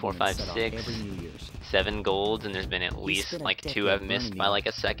rich 3, 4, noblemen 5, set off 6, every New Year's. 7 golds, and there's been at least spent a like 2 decade I've missed learning by them. like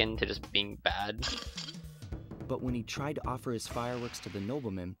a second to just being bad. But when he tried to offer his fireworks to the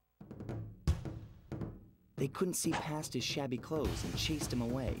noblemen, they couldn't see past his shabby clothes and chased him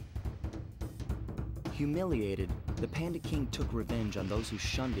away. Humiliated, the Panda King took revenge on those who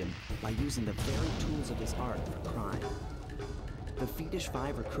shunned him by using the very tools of his art for crime. The Fiendish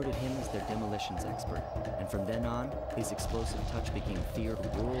Five recruited him as their demolitions expert, and from then on, his explosive touch became feared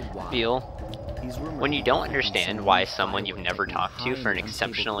worldwide. Feel, He's rumored when you to don't have understand some why new someone you've firework never that talked can to hide for an in the unstable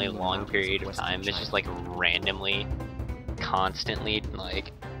exceptionally cooling long mountains period of western time is just China. like randomly, constantly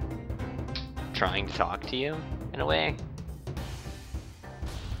like trying to talk to you in a way.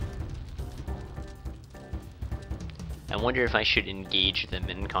 I wonder if I should engage them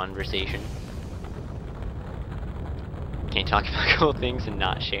in conversation. Can't talk about cool things and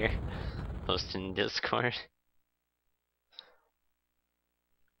not share. Post in Discord.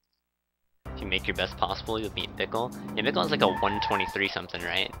 If you make your best possible, you'll beat Pickle. Yeah, Pickle has like a 123 something,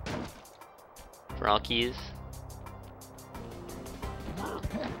 right? For all keys.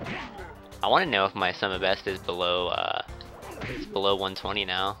 I want to know if my sum of best is below, it's below 120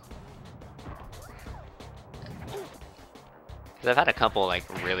 now. Because I've had a couple like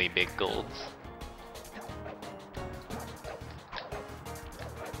really big golds.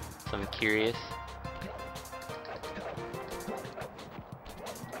 So I'm curious.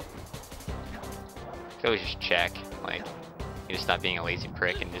 You can always just check, like, you just stop being a lazy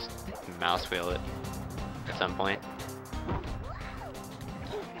prick and just mouse wheel it at some point.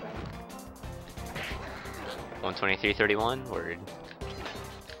 123.31, word.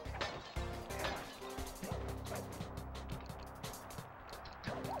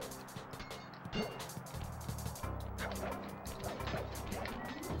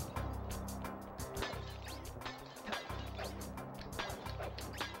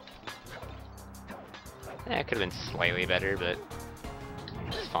 That could have been slightly better, but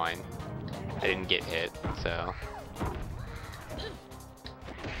it's fine. I didn't get hit, so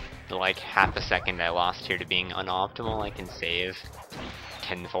the like half a second I lost here to being unoptimal, I can save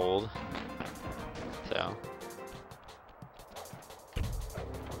tenfold. So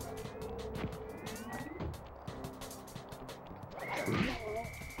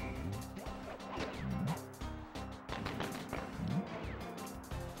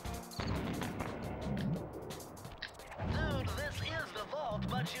Dude, this is the vault,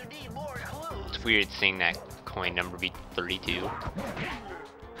 but you need more clues. it's weird seeing that coin number be 32.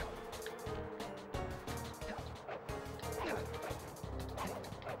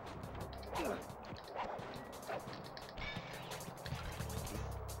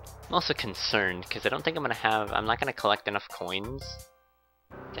 I'm also concerned because I don't think I'm not gonna collect enough coins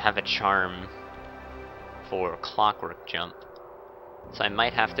to have a charm for Clockwork Jump. So I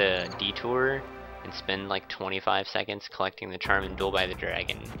might have to detour and spend like 25 seconds collecting the charm in Duel by the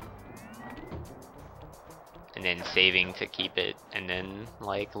Dragon. And then saving to keep it, and then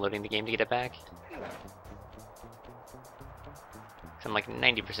like loading the game to get it back. So I'm like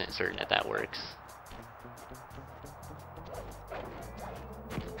 90% certain that works.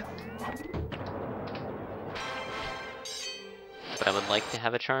 But I would like to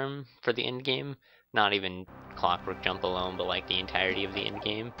have a charm for the end game, not even Clockwork Jump alone, but like the entirety of the end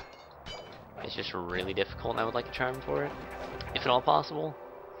game. It's just really difficult, and I would like a charm for it, if at all possible.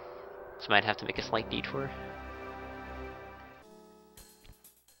 So I might have to make a slight detour.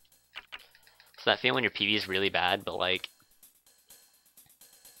 So that feeling when your PV is really bad, but like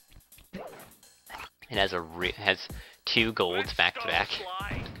it has 2 golds back to back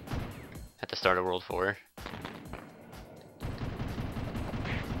at the start of World 4.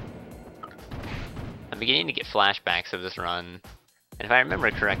 I'm beginning to get flashbacks of this run, and if I remember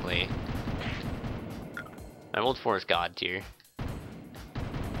correctly, my World 4 is God tier.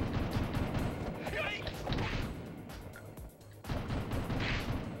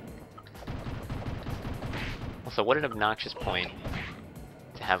 Also, what an obnoxious point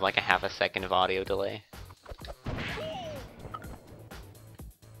to have like a half a second of audio delay.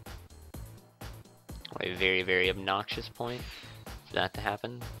 What a very, very obnoxious point for that to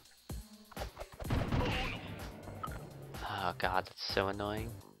happen. Oh god, that's so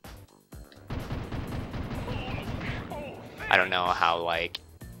annoying. I don't know how, like,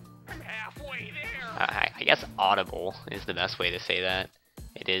 I guess audible is the best way to say that.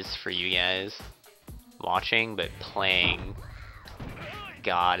 It is for you guys watching, but playing,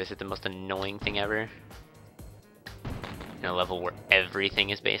 god, is it the most annoying thing ever? In a level where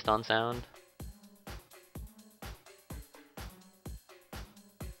everything is based on sound.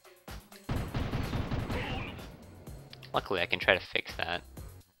 Luckily I can try to fix that.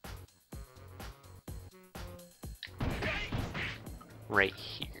 Right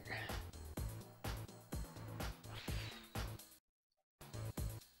here.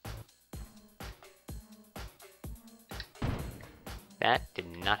 That did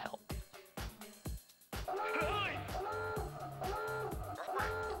not help.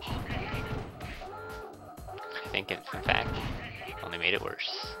 I think it, in fact, only made it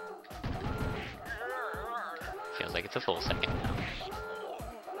worse. Feels like it's a full second now.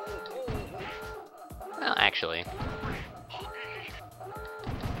 Well, actually,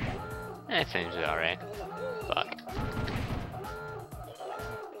 it seems alright. Fuck.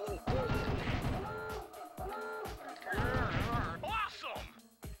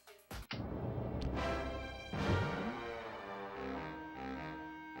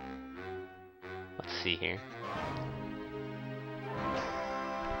 see here.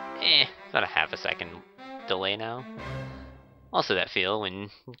 About a half a second delay now. Also that feel when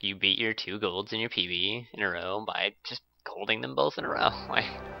you beat your 2 golds in your PB in a row by just golding them both in a row. Like,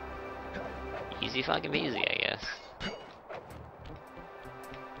 easy fucking peasy, I guess.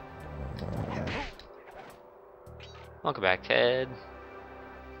 Welcome back, Ted.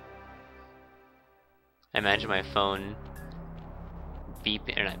 I imagine my phone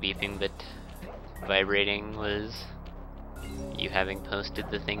beeping, or not beeping, but vibrating was you having posted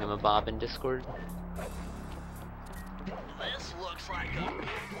the thingamabob in Discord. This looks like a good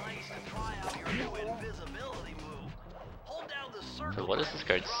place to try out your new invisibility move. Hold down the circle. So what is this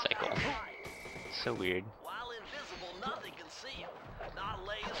card's cycle? So weird. While invisible, nothing can see you. Not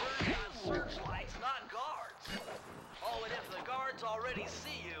lasers, not searchlights, not guards. Oh, and if the guards already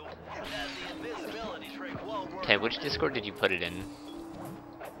see you, then the invisibility trick won't work. Okay, which Discord did you put it in?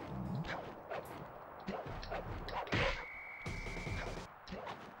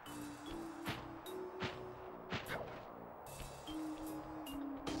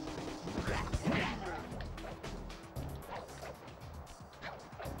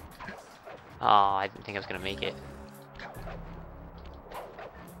 Oh, I didn't think I was gonna make it.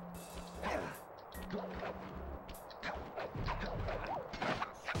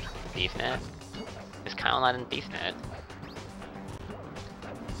 ThiefNet? Is Kyle not in ThiefNet?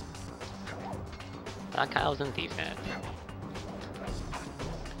 I thought Kyle was in ThiefNet.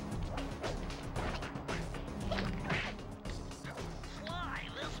 Sly,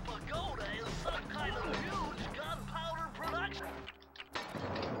 this pagoda is some kind of huge gunpowder production.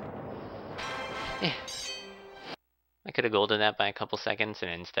 I could have golden that by a couple seconds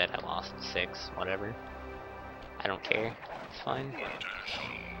and instead I lost 6, whatever. I don't care. It's fine.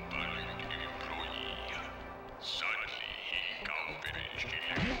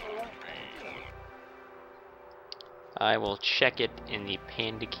 I will check it in the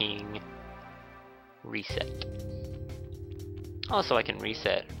Panda King reset. Also, I can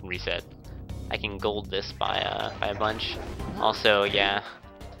reset. I can gold this by a bunch. Also, yeah.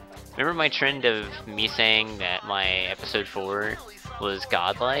 Remember my trend of me saying that my episode 4 was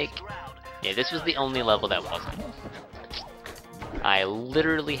godlike? Yeah, this was the only level that wasn't. I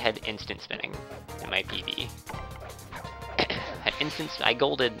literally had instant spinning in my PB. I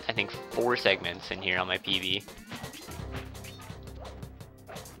golded, I think, 4 segments in here on my PB.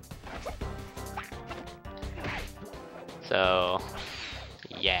 So,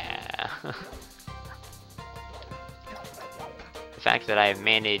 yeah. The fact that I've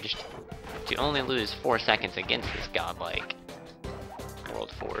managed to only lose 4 seconds against this godlike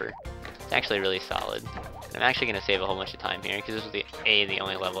World 4 is actually really solid. And I'm actually going to save a whole bunch of time here, because this was the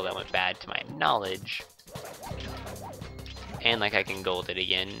only level that went bad to my knowledge. And like I can gold it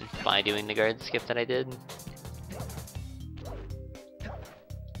again by doing the guard skip that I did.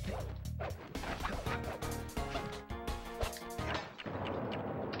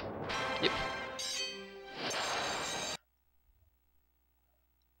 Yep.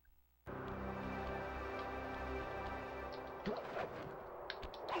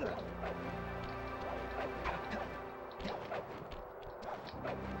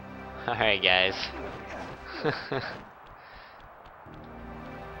 Alright guys.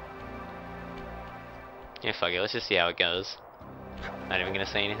 Yeah, fuck it, let's just see how it goes. Not even gonna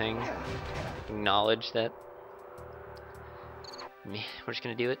say anything. Acknowledge that. We're just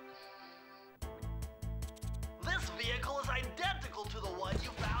gonna do it. This vehicle is identical to the one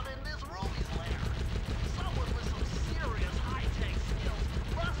you found in Miss Ruby's lair. Someone with some serious high-tech skills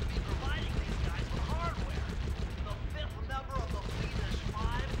must be providing these guys with hardware. The 5th member of the Fiendish 5,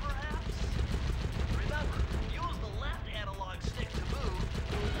 perhaps? Remember, use the left analog stick to move.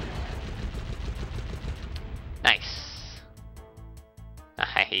 Nice.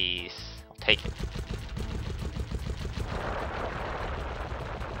 Nice. I'll take it.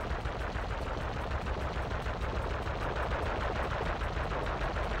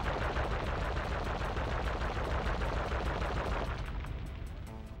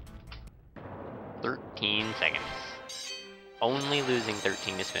 Seconds. Only losing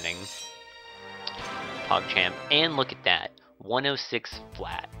 13 to spinning. PogChamp. And look at that. 106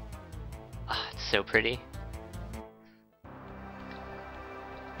 flat. Ah, it's so pretty.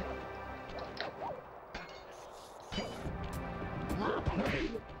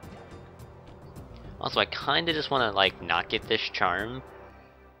 Also, I kinda just wanna like not get this charm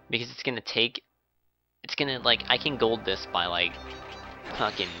because it's gonna take, like, I can gold this by like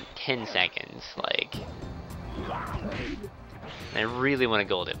fucking 10 seconds, like, I really want to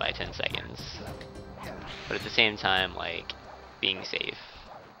gold it by 10 seconds, but at the same time, like, being safe.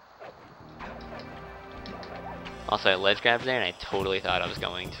 Also, I ledge grabbed there, and I totally thought I was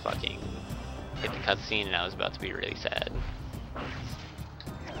going to fucking hit the cutscene, and I was about to be really sad.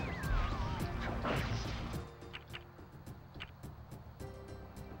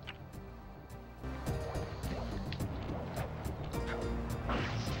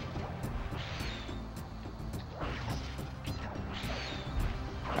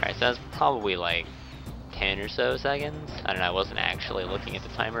 Alright, so that's probably like 10 or so seconds. I don't know, I wasn't actually looking at the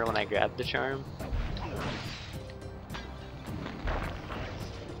timer when I grabbed the charm.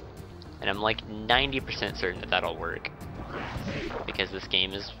 And I'm like 90% certain that that'll work. Because this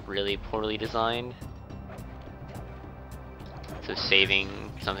game is really poorly designed. So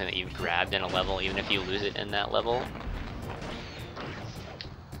saving something that you've grabbed in a level, even if you lose it in that level,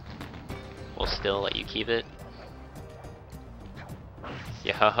 will still let you keep it.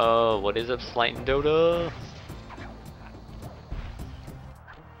 Yo, what is up, Slight and Dota?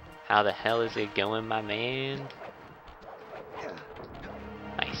 How the hell is it going, my man?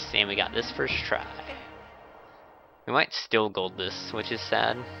 Nice, and we got this first try. We might still gold this, which is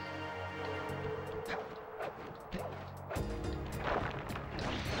sad.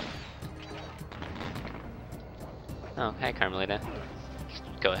 Oh, hi Carmelita. Just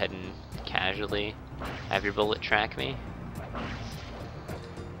go ahead and casually have your bullet track me.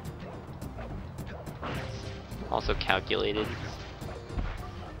 Also calculated.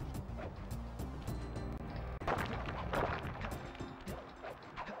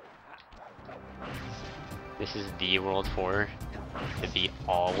 This is the World 4 to beat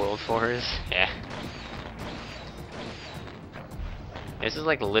all World 4s. Yeah. This is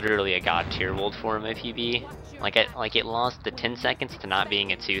like literally a god tier World 4 in my PB. Like it lost the 10 seconds to not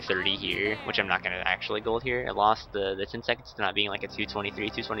being a 230 here, which I'm not gonna actually gold here. It lost the 10 seconds to not being like a 223,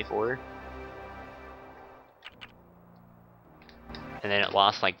 224. And then it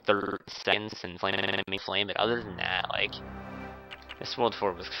lost like 30 seconds and flame, but other than that, like, this World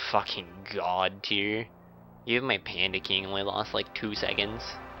 4 was fucking god tier. Even my Panda King only lost like 2 seconds.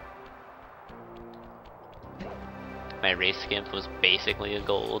 My race skip was basically a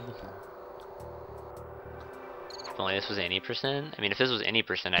gold. If only this was any percent. I mean, if this was any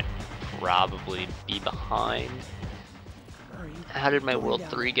percent, I'd probably be behind. How did my World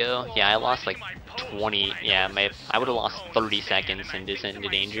 3 go? Yeah, I lost like 20. Yeah, I would have lost 30 seconds in Descent into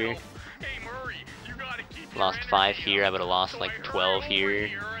Danger. Lost 5 here. I would have lost like 12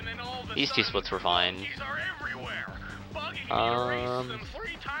 here. These two splits were fine. I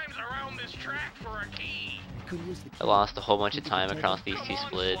lost a whole bunch of time across these two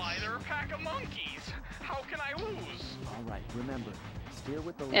splits.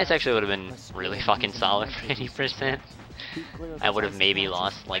 Yeah, this actually would have been really fucking solid for 80%. I would have maybe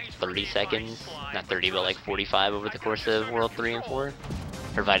lost like 30 seconds, not 30 but like 45 over the course of World 3 and 4,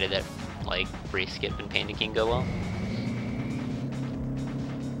 provided that like Race Skip and Panda King go well.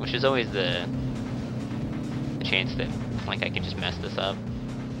 Which is always the chance that like I could just mess this up.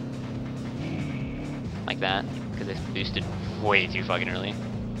 Like that, because it's boosted way too fucking early.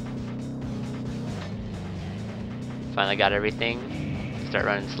 Finally got everything. Start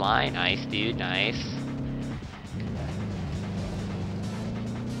running Sly. Nice, dude. Nice.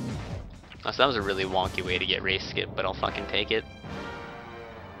 Oh, so that was a really wonky way to get Race Skip, but I'll fucking take it.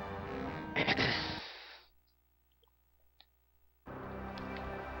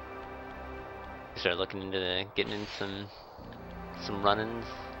 Start looking into getting in some run-ins,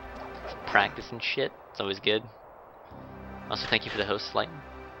 some practice and shit. It's always good. Also, thank you for the host, Slight.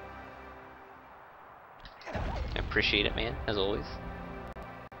 I appreciate it, man, as always.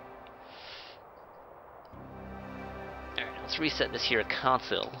 Alright, let's reset this here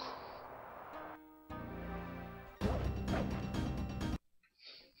console.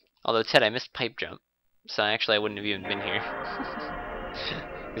 Although, Ted, I missed pipe jump, so actually I wouldn't have even been here.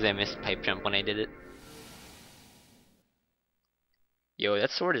 Because I missed pipe jump when I did it. Yo,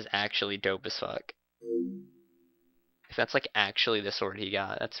 that sword is actually dope as fuck. If that's like actually the sword he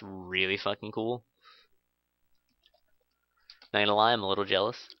got, that's really fucking cool. Not gonna lie, I'm a little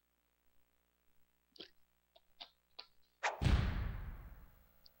jealous. I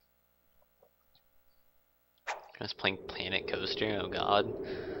was playing Planet Coaster, oh god.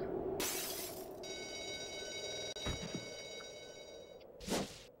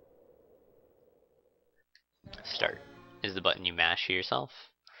 Start is the button you mash yourself.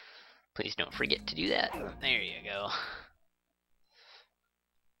 Please don't forget to do that. There you go.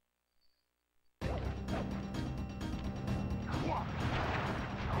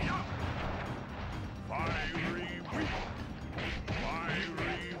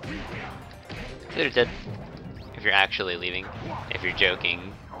 See you later, Ted. If you're actually leaving. If you're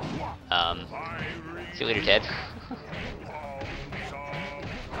joking. See you later, Ted.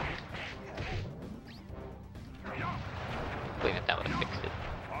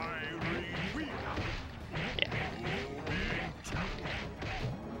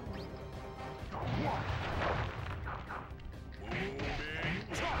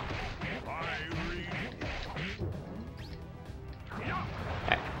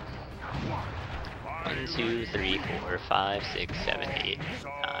 2, 3, 4, 5, 6, 7, 8,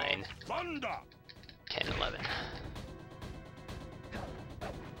 9, 10, 11.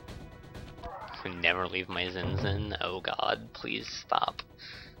 Can never leave my Zinzin. Oh god, please stop.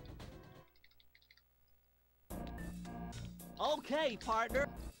 Okay, partner.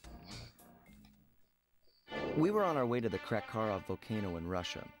 We were on our way to the Krakkarov volcano in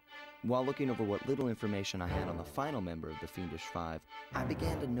Russia. While looking over what little information I had on the final member of the Fiendish Five, I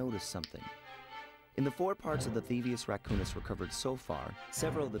began to notice something. In the 4 parts of the Thievius Raccoonus recovered so far,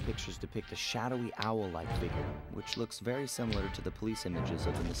 several of the pictures depict a shadowy owl-like figure, which looks very similar to the police images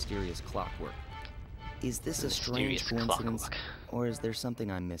of the mysterious clockwork. Is this a strange coincidence, or is there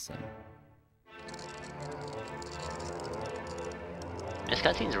something I'm missing? This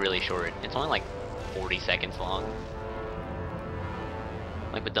cutscene's really short. It's only like 40 seconds long.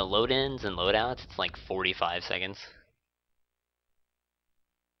 Like with the load-ins and loadouts, it's like 45 seconds.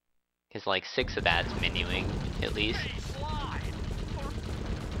 Cause like 6 of that's menuing, at least.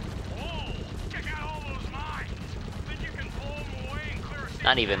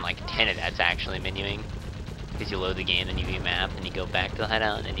 Not even like 10 of that's actually menuing. Cause you load the game, then you view map, and you go back to the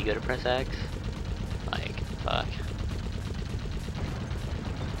hideout, and then you go to press X. Like, fuck.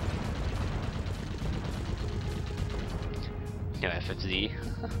 No FFZ.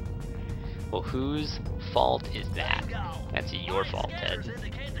 Well, whose fault is that? That's your fault, Ted.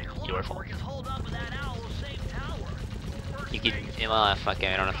 Your fault. You can, well, fuck it,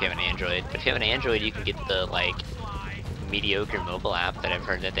 I don't know if you have an Android, but if you have an Android, you can get the, like, mediocre mobile app that I've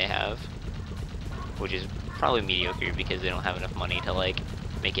heard that they have. Which is probably mediocre because they don't have enough money to, like,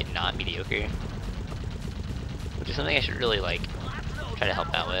 make it not mediocre. Which is something I should really, like, try to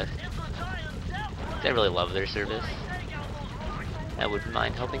help out with. I really love their service. I wouldn't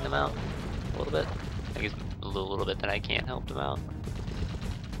mind helping them out a little bit. I guess a little bit that I can't help them out.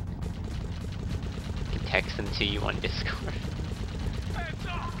 You can text them to you on Discord.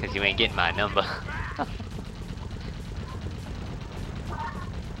 Cause you ain't getting my number.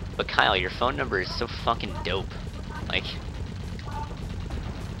 But Kyle, your phone number is so fucking dope. Like,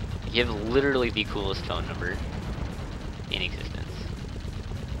 you have literally the coolest phone number in existence.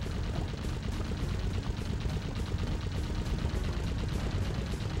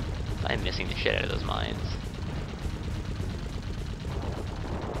 I'm missing the shit out of those mines.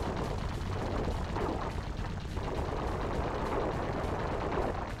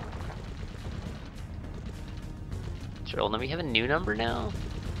 Sure, let me have a new number now.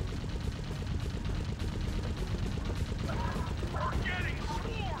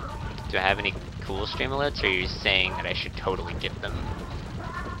 Do I have any cool stream alerts, or are you saying that I should totally get them?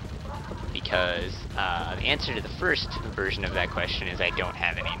 Because the answer to the first version of that question is I don't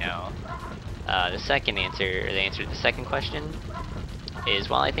have any, no. The second answer, or the answer to the second question, is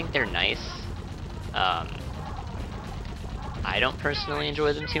while I think they're nice, I don't personally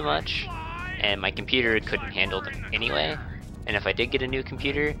enjoy them too much, and my computer couldn't handle them anyway. And if I did get a new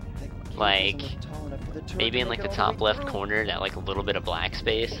computer, like, maybe in like the top left corner, that like a little bit of black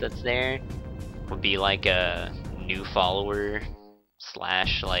space that's there would be like a new follower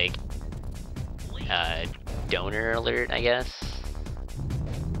slash like donor alert, I guess.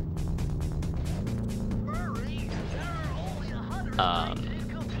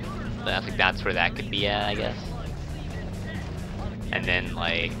 But I think that's where that could be at, I guess. And then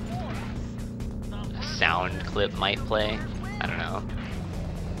like a sound clip might play. I don't know.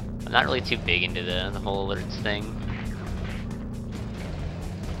 I'm not really too big into the whole alerts thing.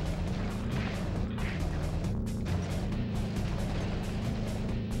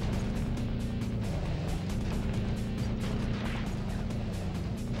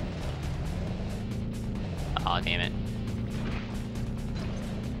 Aw, oh, damn it.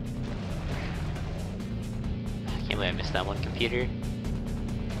 I can't believe I missed that one computer.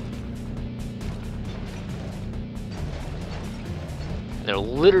 They're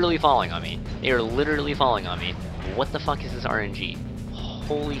literally falling on me. They are literally falling on me. What the fuck is this RNG?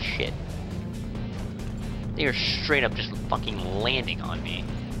 Holy shit. They are straight up just fucking landing on me.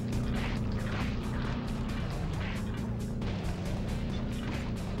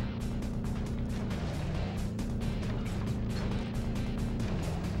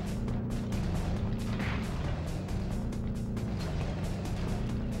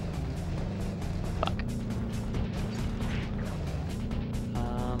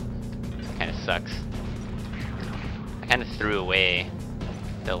 Sucks. I kind of threw away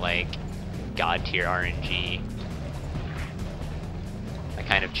the like god tier RNG. Like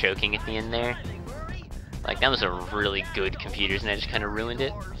kind of choking at the end there. Like that was a really good computers and I just kind of ruined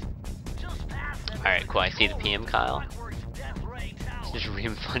it. Alright, cool. I see the PM, Kyle. Just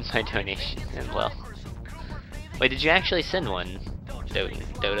refund my donation and well. Wait, did you actually send one,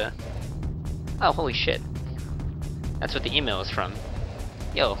 Dota? Oh, holy shit. That's what the email is from.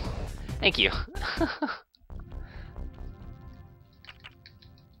 Yo, thank you.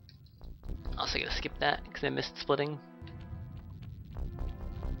 Also gonna skip that because I missed splitting.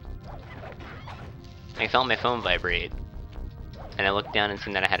 I felt my phone vibrate, and I looked down and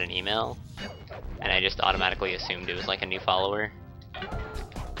seen that I had an email, and I just automatically assumed it was like a new follower.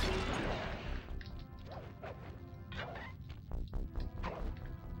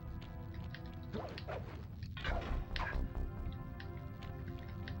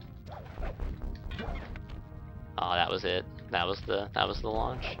 Oh, that was it. That was the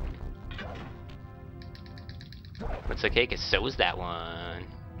launch. But it's okay, cause so was that one.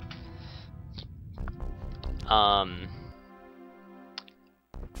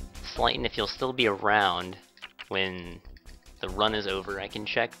 Slighten, if you'll still be around when the run is over, I can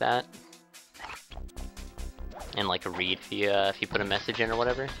check that and like read if you put a message in or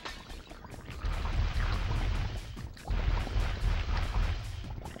whatever.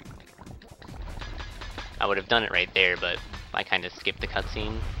 I would have done it right there, but I kind of skipped the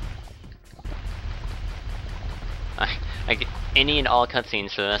cutscene. Any and all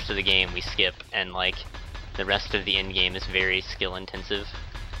cutscenes for the rest of the game we skip, and like the rest of the end game is very skill intensive.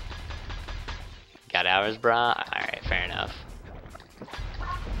 Got hours, brah? Alright, fair enough.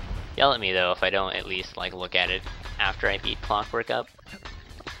 Yell at me though if I don't at least like look at it after I beat Clockwork up.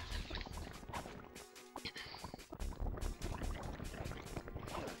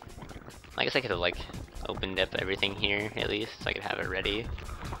 I guess I could have like opened up everything here at least so I could have it ready.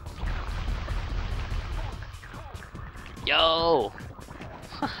 Yo!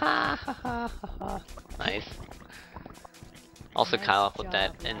 Nice. Also, Kyle, I'll put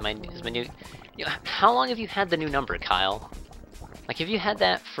that in my new. You know, how long have you had the new number, Kyle? Like, have you had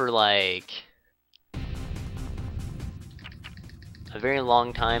that for like a very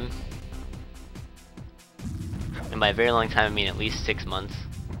long time? And by a very long time, I mean at least 6 months.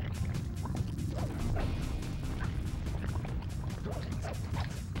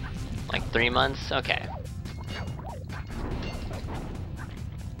 Like 3 months? Okay.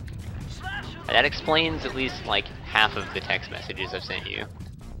 That explains at least like half of the text messages I've sent you.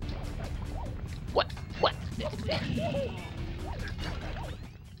 What?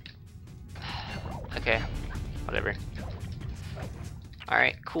 Okay, whatever.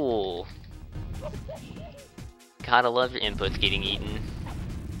 Alright, cool. Gotta love your inputs getting eaten.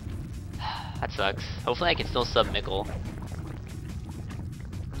 That sucks. Hopefully I can still sub Mickle.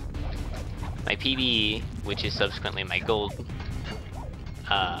 My PB, which is subsequently my gold,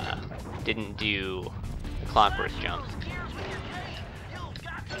 didn't do the Clockwork jump.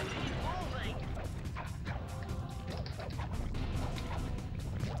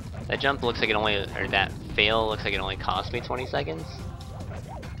 That jump looks like it only, or that fail looks like it only cost me 20 seconds.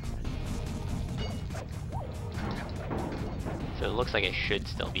 So it looks like it should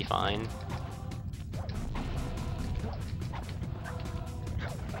still be fine.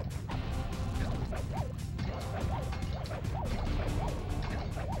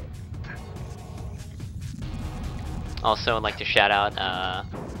 Also, I'd like to shout out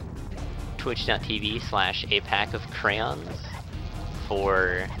twitch.tv/apackofcrayons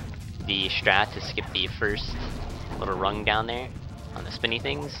for the strat to skip the first little rung down there on the spinny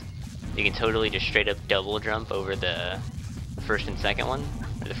things. You can totally just straight up double jump over the first and second one,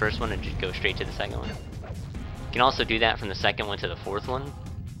 or the first one and just go straight to the second one. You can also do that from the second one to the fourth one.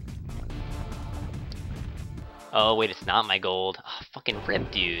 Oh wait, it's not my gold. Oh, fucking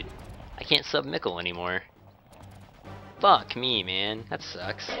rip, dude. I can't sub Mickle anymore. Fuck me, man. That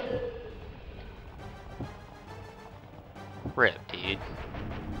sucks. Rip, dude.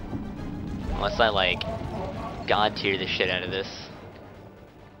 Unless I, like, god tier the shit out of this.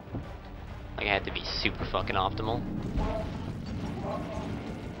 Like, I have to be super fucking optimal.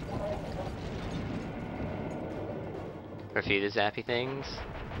 For a few of the zappy things.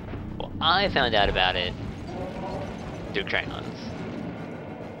 Well, I found out about it through Crayons.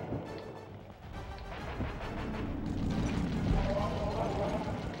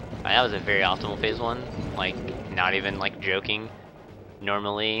 That was a very optimal phase one, like, not even like joking.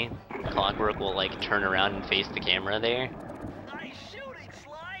 Normally, Clockwork will like turn around and face the camera there. Nice shooting,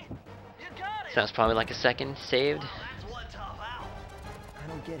 Sly. You got it. So that's probably like a second saved. That's one tough out. I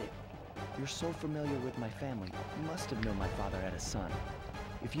don't get it. You're so familiar with my family. You must have known my father had a son.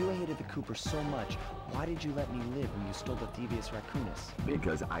 If you hated the Coopers so much, why did you let me live when you stole the Thievius Raccoonus?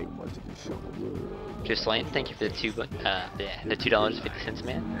 Because I wanted to show the world. Just Lane, thank you for the $2.50,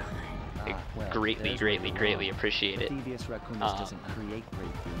 man. Well, greatly, there's where greatly, you're greatly wrong. appreciate The it. Thievius Raccoonus doesn't create great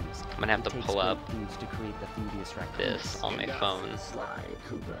thieves. I'm gonna have It to takes pull great up thieves to create the Thievius Raccoonus. this on my phone so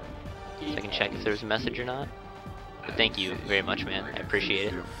I can check if there's a message or not. But thank you very much, man. I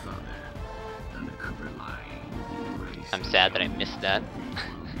appreciate it. I'm sad that I missed that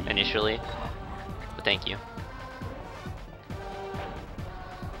initially, but thank you.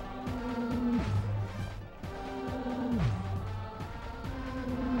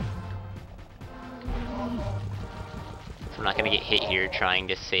 So I'm not gonna get hit here trying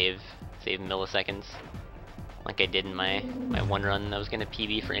to save milliseconds like I did in my one run that was gonna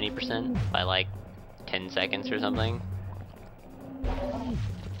PB for any percent by like 10 seconds or something.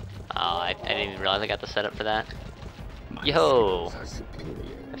 Oh, I didn't even realize I got the setup for that. Yo!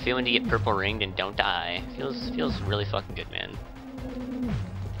 I feel when you get purple ringed and don't die. Feels really fucking good, man.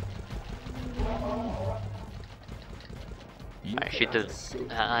 Alright, shoot the...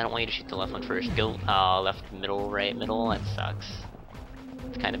 I don't want you to shoot the left one first. Go, left, middle, right, middle. That sucks.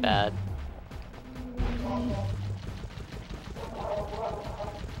 It's kinda bad.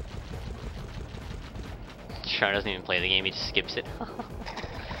 Char doesn't even play the game, he just skips it. Alright,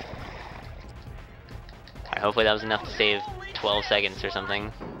 hopefully that was enough to save 12 seconds or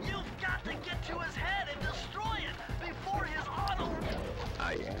something. You've got to get to his head and destroy it before his auto.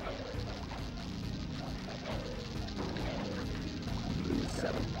 I am.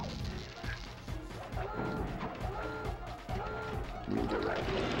 7. Redirect.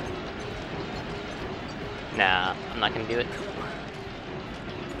 Nah, I'm not gonna do it.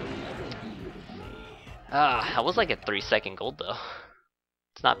 That was like a 3-second gold though.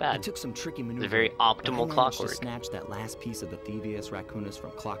 It's not It bad. took some tricky It's maneuvering. a very but I optimal managed to clockwork. snatch that last piece of the Thievius Raccoonus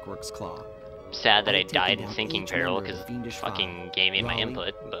from Clockwork's claw. Sad that I I've taken died in down sinking each peril member of because the Fiendish fucking Five. gave me my Raleigh,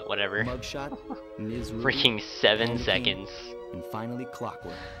 input, but whatever. Mugshot, Ms. Ruby, Freaking 7 Candy Cane, seconds. and finally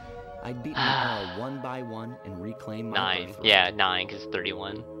Clockwork. I'd beaten them all one by one and reclaim my 9. birthright. Yeah, 9 because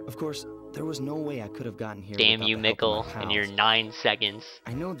 31. Of course, there was no way I could have gotten here. Damn without you, the help of Mickle, my and your pals. 9 seconds.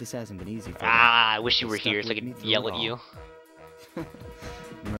 I know this hasn't been easy for them. Ah, I wish you They were stuck here so I with me could through yell it at you. all.